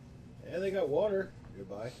there. and they got water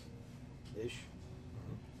nearby, ish.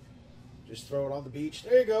 Just throw it on the beach.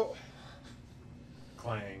 There you go.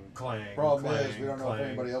 Clang, clang. Problem clang, is, we don't know clang. if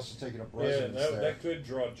anybody else is taking up Yeah, residence there. that could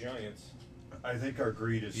draw giants. I think our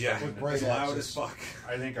greed is Yeah, starting great it's loud access. as fuck.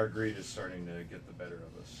 I think our greed is starting to get the better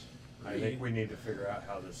of us. I think we need to figure out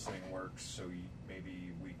how this thing works, so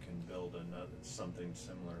maybe we can build something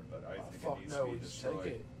similar. But I think Fuck it needs no, to we be just destroyed.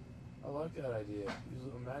 take it. I like that idea. Use a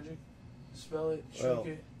little magic, spell it, Well,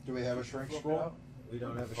 shrink it. Do we have a shrink flip it scroll? out. We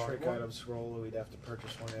don't have a Find shrink one. item scroll. We'd have to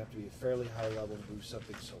purchase one. It'd have to be a fairly high level to move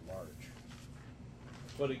something so large.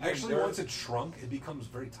 But again, Actually, there- once it's shrunk, it becomes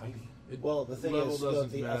very tiny. It, Well, the thing level is,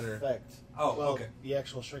 doesn't the matter. effect. Oh, well, okay. The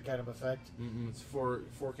actual shrink item effect. It's four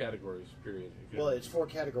categories. Period. It could- Well, it's 4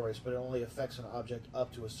 categories, but it only affects an object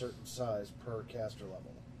up to a certain size per caster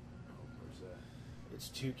level. Where's that? It's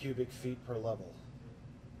 2 cubic feet per level.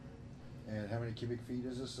 And how many cubic feet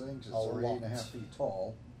is this thing? 'Cause it's A already lot. 8.5 feet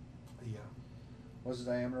tall. Yeah. What's the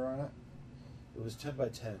diameter on it? It was 10 by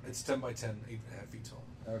 10. It's 10 by 10, 8.5 feet tall.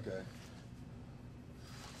 Okay.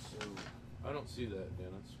 So I don't see that,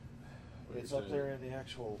 Dennis. What It's you're up saying. there in the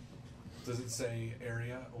actual. Does it say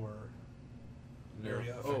area or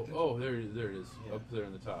area Oh, affected? there it is. Yeah. Up there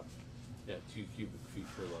in the top. Yeah, 2 cubic feet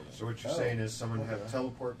per level. So what you're Oh, saying is someone okay. have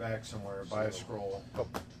teleport back somewhere, buy a scroll, come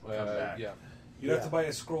back. Yeah. You'd have Yeah. to buy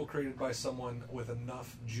a scroll created by someone with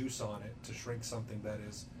enough juice on it to shrink something that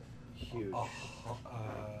is Huge.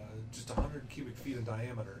 just 100 cubic feet in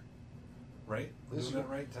diameter. Right? Am I This doing is-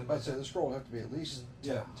 that right? 10 by I'd say 10? the scroll would have to be at least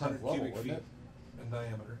 10, Yeah, 100 level, cubic wouldn't feet it? in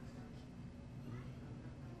diameter.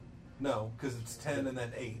 No, because it's 10 and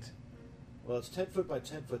then 8. Well, it's 10 foot by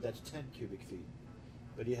 10 foot. That's 10 cubic feet.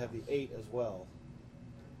 But you have the 8 as well.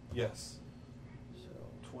 Yes. So,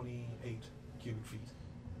 28 cubic feet.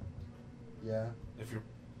 Yeah. If you're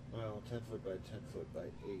well, 10 foot by 10 foot by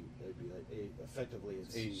 8. That'd be like 8. Effectively,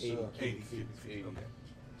 it's 80, 80. So, cubic 80 feet. cubic feet. 80. Okay.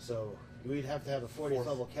 So we'd have to have a 40th Fourth.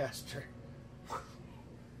 level caster.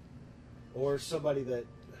 Or somebody that,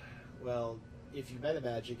 well, if you meta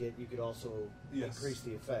magic it, you could also Yes. increase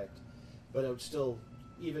the effect. But it would still,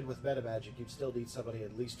 even with meta magic, you'd still need somebody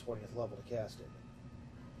at least 20th level to cast it.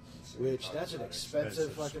 So we're Which, talking that's an about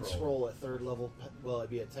expensive fucking scroll at 3rd level. Well, it'd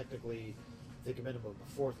be a technically, I think a minimum of a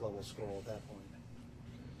 4th level scroll at that point.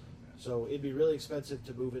 So it'd be really expensive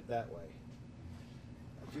to move it that way.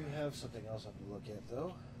 I do have something else I'm going to look at,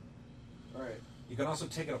 though. All right. You can also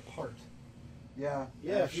take it apart. Yeah.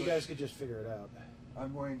 Yeah, if you actually, guys could just figure it out.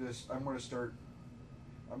 I'm going to start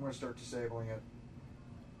disabling it.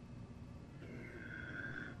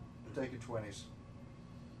 Taking 20s.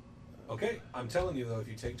 Okay, I'm telling you though, if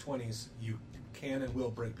you take 20s, you can and will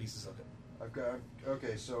break pieces of it. I've got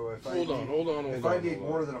okay. So if Hold on. if I need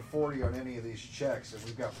more than a 40 on any of these checks, then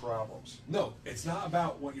we've got problems. No, it's not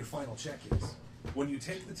about what your final check is. When you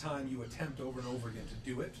take the time, you attempt over and over again to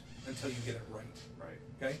do it until you get it right. Right.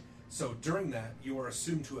 Okay? So during that, you are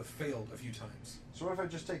assumed to have failed a few times. So what if I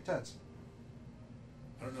just take 10s?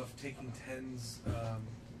 I don't know if taking 10s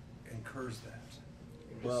incurs that.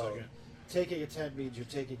 Give me a Well, second. taking a 10 means you're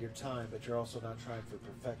taking your time, but you're also not trying for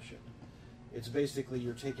perfection. It's basically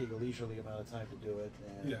you're taking a leisurely amount of time to do it,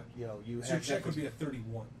 and Yeah. you know you So your have check would be a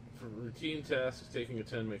 31. For routine tasks, taking a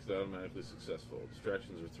 10 makes it automatically successful.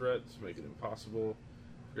 Distractions or threats make it impossible.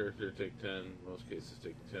 Character take 10. In most cases,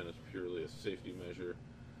 taking 10 is purely a safety measure.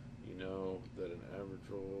 You know that an average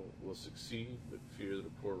roll will succeed, but fear that a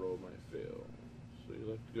poor roll might fail. So you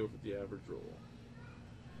like to go for the average roll.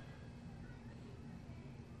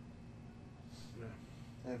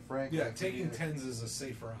 And Frank. Yeah, if we taking need it- 10s is a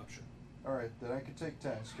safer option. All right, then I could take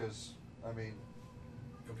 10s because I mean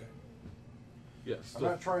Okay. Yeah, I'm still,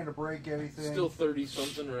 not trying to break anything. still 30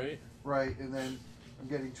 something, right? Right, and then I'm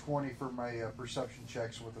getting 20 for my perception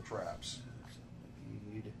checks with the traps.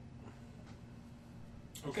 Need.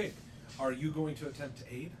 Okay. Are you going to attempt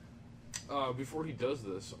to aid? Before he does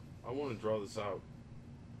this, I want to draw this out.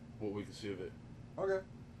 What we can see of it. Okay.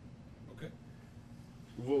 Okay.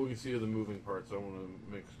 What we can see of the moving parts. I want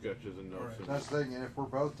to make sketches and notes. Alright. And That's the thing, and if we're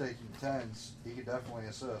both taking 10s, he could definitely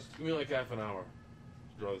assist. give me like half an hour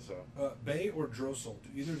to draw this out. Bay or Drossel, do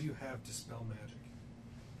either of you have Dispel Magic?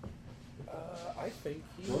 I think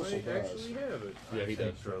he Drossel might does. actually have it. Yeah, I he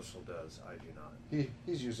think does. Drossel does. I do not.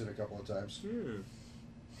 He's used it a couple of times.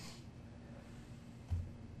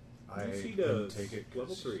 I Yes, he didn't does. take it. 'cause-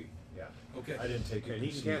 Level 3. Yeah. Okay. I didn't take it. And he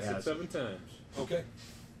 'cause can cast it has 7 times. Okay.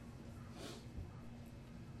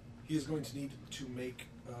 He is going to need to make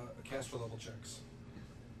caster level checks.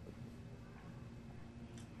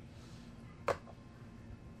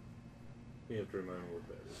 You have to remind me what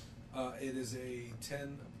that is. It is a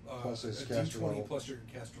 10 Plus his a caster D20 level. plus your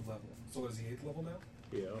caster level. So what is he, 8th level now?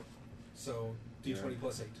 Yeah. So D20 Yeah.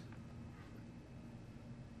 plus 8.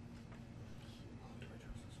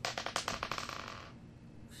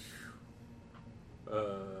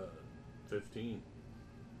 15.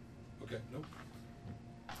 Okay, nope.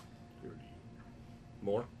 30.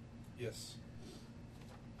 More? Yes.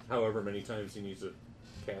 However many times he needs to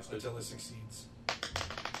cast it. Until it succeeds.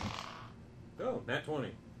 Oh, nat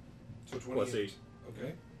 20. So 28. Plus 8.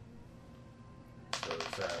 Okay. So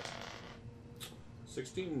it's at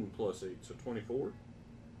 16 plus 8, so 24.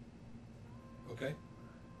 Okay.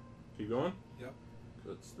 Keep going? Yep.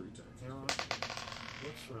 That's 3 times. You know what?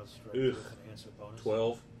 Let's throw strike Ugh. with an answer bonus.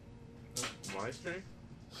 12. My strength?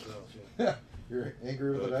 So, yeah. You're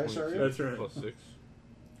angry with the dice, are you? 22 That's right. Plus 6.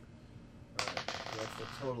 Alright. That's the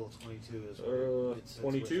total of 22 is Uh, it sits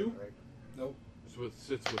 22? with it, right? Nope. So it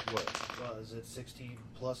sits with what? Well, is it 16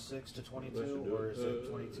 plus 6 to That 22, should do or it. is it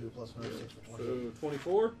 22 plus another 6 for 28? So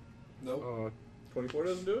 24? Nope. 24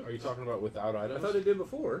 doesn't do it? Are you talking about without I items? thought it did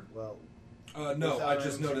before. Well, No, Without I just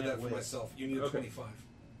items noted in that it for with. myself. You need a Okay. 25.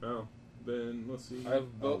 Oh. Then, let's see. I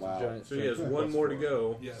have built wow. a giant So he has strength one plus more to 4.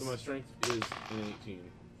 go. Yes. So my strength is an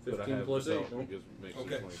 18. but I 15 have plus belt 8, no? because it makes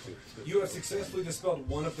Okay. it 22. You have successfully dispelled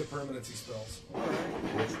one of the permanency spells.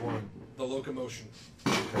 Which one? The locomotion.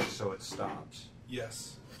 Okay, so it stops.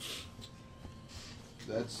 Yes.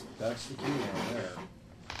 That's the key one there.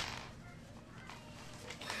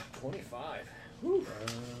 25.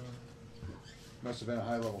 Must have been a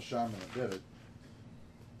high level shaman that did it.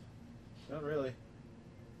 not really.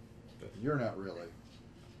 You're not really.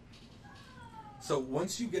 So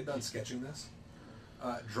once you get done sketching this,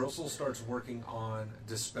 Drossel starts working on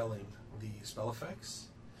dispelling the spell effects.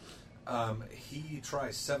 He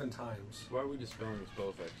tries 7 times, Why are we dispelling the spell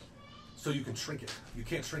effects? so you can shrink it. You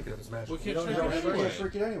can't shrink it if it's magical. We can't don't shrink have it a You anyway. can't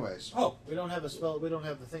shrink it anyways. Oh, We don't have a spell. We don't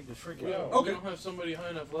have the thing to shrink it. We Okay. don't have somebody high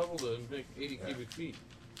enough level to make 80 cubic feet.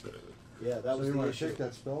 Yeah, that So was you the want to issue. take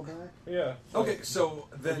that spell back? Yeah. okay. So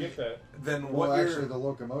then, Forget that. then Well, what actually, you're the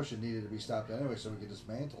locomotion needed to be stopped anyway, so we could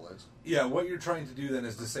dismantle it. yeah, what you're trying to do then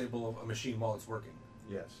is disable a machine while it's working.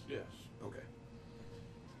 Yes. Yes. Okay.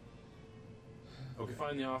 Okay.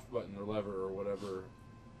 Find the off button or lever or whatever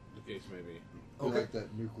the case may be. Be Okay. Like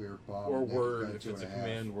that nuclear bomb. Or naked word gun if 2 it's a and half.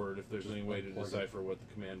 command word, if there's Just any way to plug it. decipher what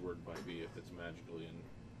the command word might be, if it's magically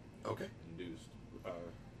Okay. induced.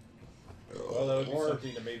 Well, that would be Or-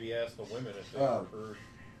 something to maybe ask the women if they Oh. ever heard.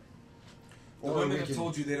 The Or women we have could-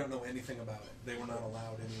 told you they don't know anything about it. They were not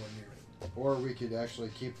allowed anywhere near it. Or we could actually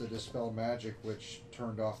keep the dispel magic, which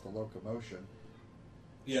turned off the locomotion.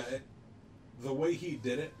 Yeah, the way he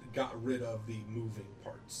did it got rid of the moving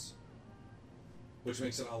parts, which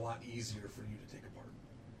makes it a lot easier for you to take apart.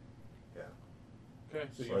 Yeah. Okay.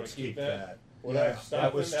 So you So want let's to keep keep that? that. Well, Yeah, that stopped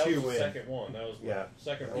that was him. That was 2 the in. second one. That was the Yeah.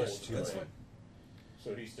 second That roll. was was 2 That's in. fine.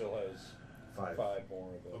 So he still has 5.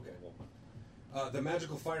 more of the Okay. level. The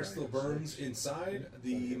magical fire still burns inside.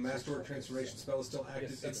 The masterwork transformation spell is still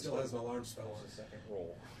active. Yes, It still has an alarm spell That on was it. the second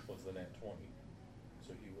roll was the nat 20.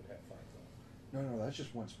 So he would have 5 left. No, that's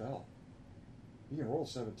just one spell. You can roll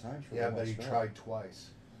 7 times for Yeah, one but he spell. tried twice.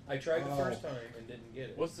 I tried the Oh. first time and didn't get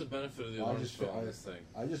it. What's the benefit of the I alarm just- spell I- on this thing?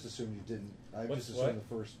 I just assumed you didn't. I What's just assumed what?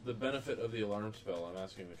 the first. The benefit of the alarm spell, I'm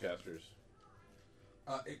asking the casters.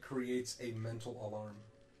 It creates a mental alarm.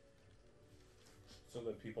 So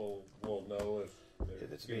that people will know if they're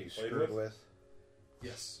If it's getting being played screwed with. with.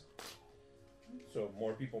 Yes. So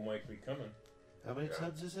more people might be coming. How many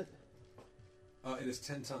tons is it? It is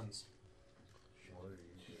 10 tons.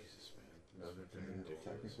 Jesus, man.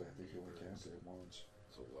 Technically, I think you only cast it once.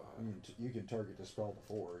 That's a lot. You can target dispel the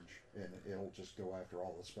forge, and it'll just go after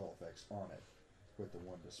all the spell effects on it with the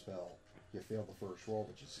one dispel. You fail the first roll,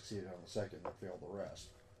 but you succeeded on the second, and fail the rest.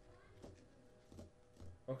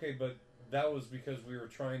 Okay, but that was because we were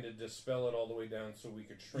trying to dispel it all the way down so we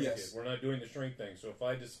could shrink Yes. it. We're not doing the shrink thing. So if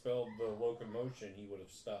I dispelled the locomotion, he would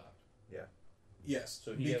have stopped. Yeah. Yes,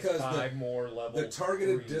 So he because has 5 more level. the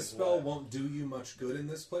targeted 3s dispel left. won't do you much good in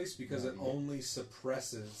this place because No, it you- only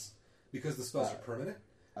suppresses, because the spells are permanent.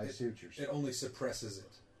 I see what you're saying. It only suppresses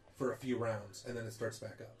it for a few rounds, and then it starts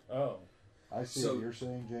back up. Oh. I see So- what you're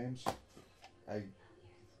saying, James. I'm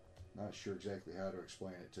not sure exactly how to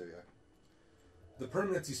explain it to you. The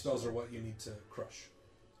permanency spells are what you need to crush.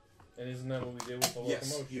 And isn't that what we did with the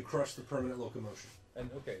Yes, locomotion? you crush the permanent locomotion. And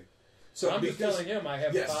okay. So I'm just telling him I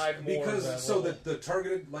have 5 more. because so that the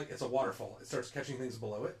targeted, like, it's a waterfall. It starts catching things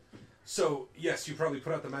below it. So yes, you probably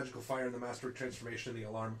put out the magical fire and the mastery transformation and the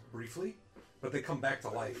alarm briefly, but they come back to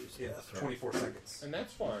life in 24 seconds. And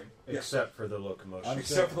that's fine. Except for the locomotion.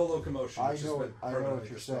 Except for the locomotion. I which has know. been I know permanently what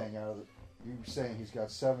you're dispelled. saying. You're saying he's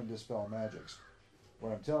got 7 dispel magics.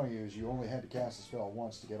 What I'm telling you is you only had to cast the spell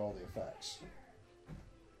once to get all the effects.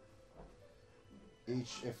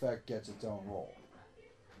 Each effect gets its own roll.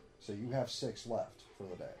 So you have 6 left for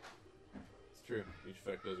the day. It's true. Each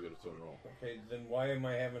effect does get its own roll. Okay, then why am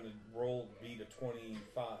I having to roll B to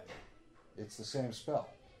 25? It's the same spell.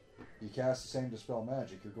 You cast the same dispel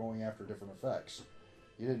magic, you're going after different effects.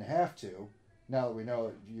 You didn't have to. Now that we know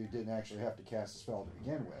that you didn't actually have to cast the spell to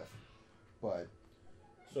begin with. But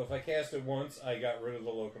So if I cast it once, I got rid of the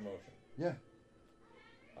locomotion. yeah.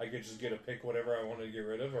 I could just get to pick whatever I wanted to get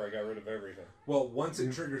rid of, or I got rid of everything. Well, once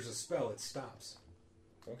it triggers a spell, it stops.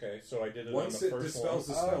 Okay, so I did it Once on it the first dispels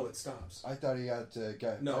the one. spell, it stops. I thought he had to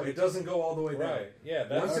get. No, it doesn't go all the way down. Right, yeah.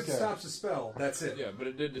 That's, Once Okay. it stops the spell, that's it. Yeah, but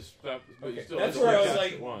it did just stop. But you okay. still That's had to where I was cast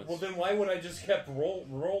like, it once. well, then why would I just kept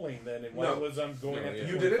rolling then? And why No. was I'm going No, after yeah.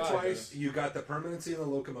 You did it 25 twice. then? You got the permanency and the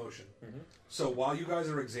locomotion. Mhm. So while you guys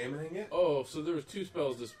are examining it, Oh, so there was 2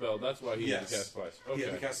 spells dispelled. That's why he had to Yes. cast twice. he Okay.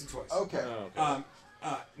 had to cast it twice. Okay. Oh, okay.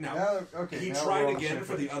 Now, okay. he now tried we're on the again same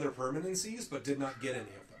for the page. other permanencies, but did not get any of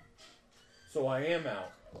them. So I am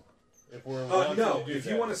out. If we're wanting No, to do if that.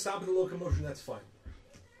 you want to stop at the locomotion, that's fine.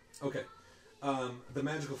 Okay. The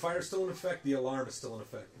magical fire is still in effect. The alarm is still in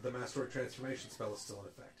effect. The mastery transformation spell is still in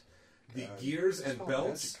effect. The gears and Dispel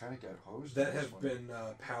belts magic kinda got hosed that in this have one. been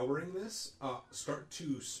powering this start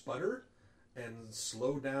to sputter and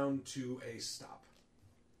slow down to a stop.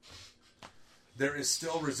 There is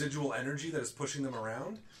still residual energy that is pushing them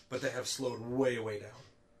around, but they have slowed way, way down.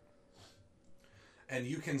 And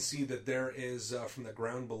you can see that there is, from the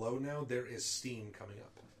ground below now, there is steam coming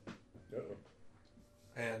up. Uh-oh.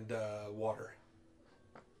 And water.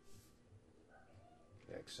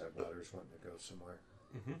 Yeah, except water's wanting to go somewhere.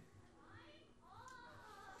 Mm-hmm.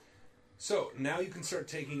 So, now you can start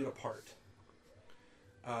taking it apart.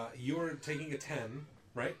 You're taking a 10,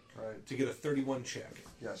 right? Right. To get a 31 check.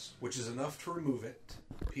 Yes. Which is enough to remove it,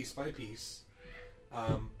 piece by piece,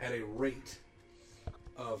 at a rate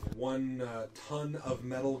of 1 ton of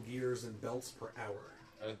metal gears and belts per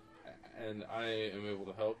hour. And I am able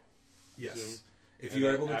to help. Yes. Zoom. If And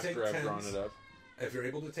you're then able to take after I've drawn 10s, it up. if you're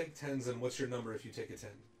able to take 10s, then what's your number if you take a 10?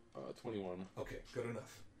 21. Okay, good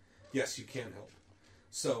enough. Yes, you can help.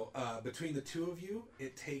 So, between the two of you,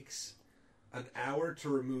 it takes an hour to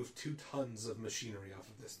remove 2 tons of machinery off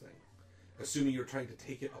of this thing. Assuming you're trying to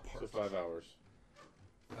take it apart. So 5 hours.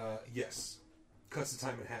 Yes. Cuts the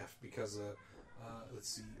time in half because, let's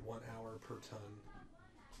see, 1 hour per ton.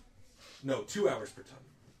 No, 2 hours per ton.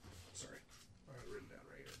 Sorry. I got it written down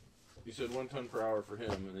right here. You said 1 ton per hour for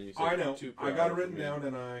him, and then you said I know. 2 per I hour got it for written me. down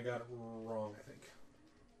and I got it wrong, I think.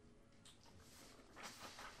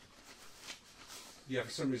 Yeah, for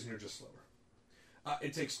some reason you're just slower.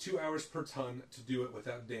 It takes 2 hours per ton to do it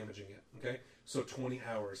without damaging it. Okay, so 20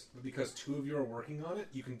 hours. But because 2 of you are working on it,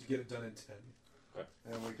 you can get it done in 10. Okay.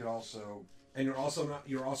 And we can also. And you're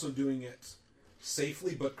also doing it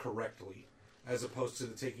safely but correctly, as opposed to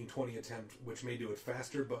the taking 20 attempt, which may do it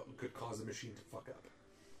faster but could cause the machine to fuck up.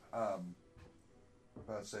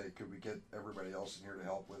 About to say, could we get everybody else in here to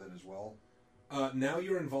help with it as well? Now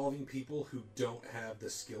you're involving people who don't have the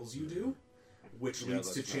skills you do, which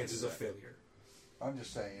leads to let's not chances do of that. failure. I'm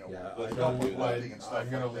just saying, Yeah, with I double don't blending and stuff I'm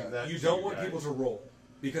going to like leave that. that. You to don't want guys. people to roll,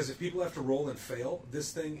 because if people have to roll and fail,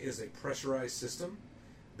 this thing is a pressurized system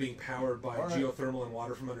being powered by All right. geothermal and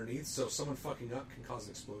water from underneath, so someone fucking up can cause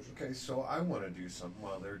an explosion. Okay, so I want to do something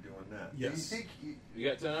while they're doing that. Yes. You think? You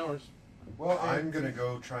got 10 hours. Well, I'm going to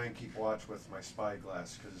go try and keep watch with my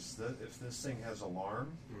spyglass, because if this thing has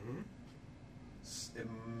alarm, Mm-hmm. it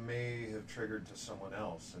may have triggered to someone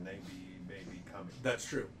else, and they may be coming. That's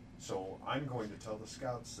true. So I'm going to tell the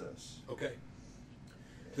scouts this. Okay.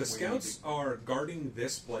 The We scouts need are guarding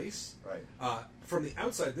this place. Right. From the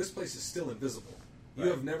outside, this place is still invisible. You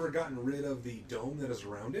Right. have never gotten rid of the dome that is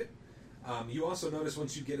around it. You also notice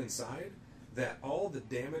once you get inside that all the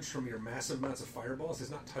damage from your massive amounts of fireballs has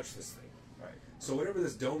not touched this thing. Right. So whatever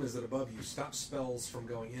this dome is that above you stops spells from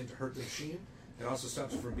going in to hurt the machine. It also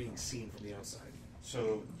stops it from being seen from the outside.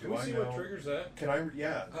 So Can we see what triggers that? Can I?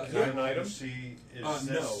 Yeah. Can yeah. I An item? see? Is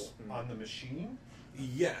this on the machine?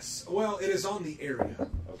 Yes. Well, it is on the area.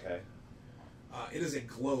 Okay. It is a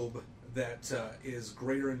globe that is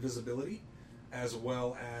greater invisibility, as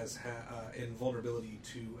well as invulnerability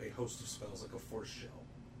to a host of spells, like a force shell.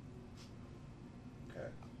 Okay.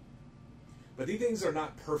 But these things are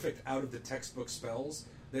not perfect out of the textbook spells.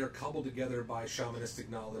 They are cobbled together by shamanistic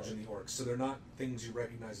knowledge in the orcs, so they're not things you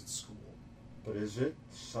recognize at school. But is it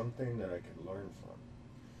something that I could learn from?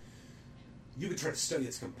 You could try to study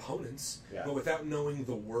its components, Yeah. but without knowing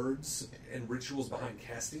the words and rituals behind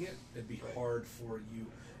casting it, it'd be hard for you.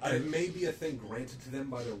 And it may be a thing granted to them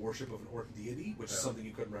by their worship of an orc deity, which is something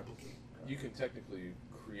you couldn't replicate. You can technically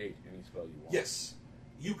create any spell you want. Yes,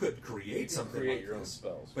 you could create something create like your own this,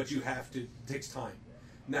 spells, but you have to. It takes time.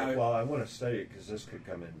 Now, Well, I want to study it because this could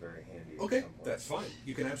come in very handy. at okay, some point. that's fine.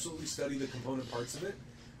 You can absolutely study the component parts of it.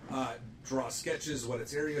 Draw sketches, what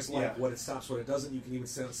its area is like, Yeah. what it stops, what it doesn't. You can even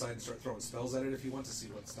stand outside and start throwing spells at it if you want to see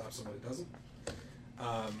what it stops and what it doesn't.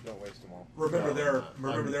 Don't waste them all. Remember,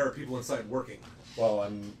 No, there are people inside working. Well,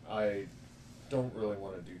 I don't really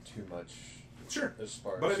want to do too much. Sure, As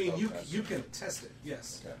far but as I mean, you spellcasting. can test it.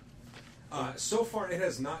 Yes. Okay. So far, it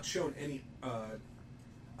has not shown any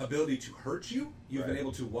ability to hurt you. You've been Right.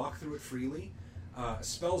 able to walk through it freely.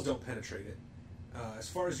 Spells don't penetrate it. As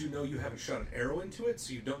far as you know, you haven't shot an arrow into it,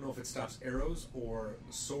 so you don't know if it stops arrows or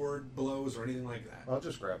sword blows or anything like that. I'll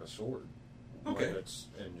just grab a sword. Okay. When it's,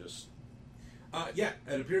 and just Yeah,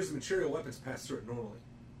 it appears the material weapons pass through it normally.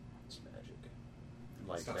 it's magic,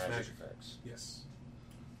 like Stops magic magic. effects. Yes.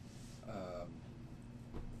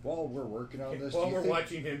 While we're working on this, While do you we're think,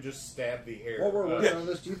 watching him just stab the air. while we're working on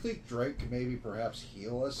this, do you think Drake could maybe perhaps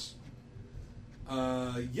heal us?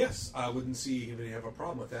 Yes, I wouldn't see if you have a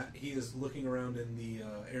problem with that. He is looking around in the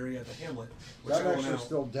area of the hamlet. Which I'm I will actually now-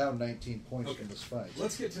 still down 19 points Okay. from this fight.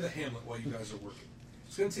 Let's get to the hamlet while you guys are working.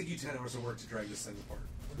 It's going to take you 10 hours of work to drag this thing apart.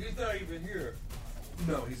 He's not even here.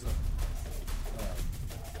 No, he's not.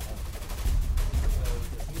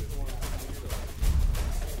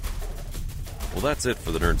 Well, that's it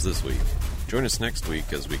for the nerds this week. Join us next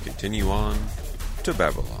week as we continue on to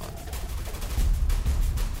Babylon.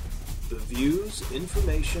 The views,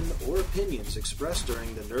 information, or opinions expressed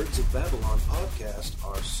during the Nerds of Babylon podcast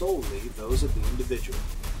are solely those of the individual,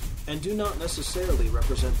 and do not necessarily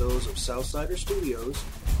represent those of Southsider Studios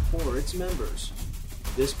or its members.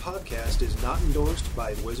 This podcast is not endorsed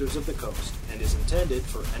by Wizards of the Coast and is intended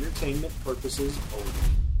for entertainment purposes only.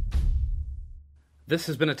 This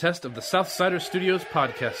has been a test of the Southsider Studios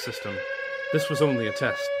podcast system. This was only a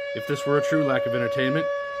test. If this were a true lack of entertainment,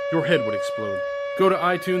 your head would explode. Go to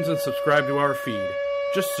iTunes and subscribe to our feed.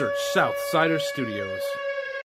 Just search Southsider Studios.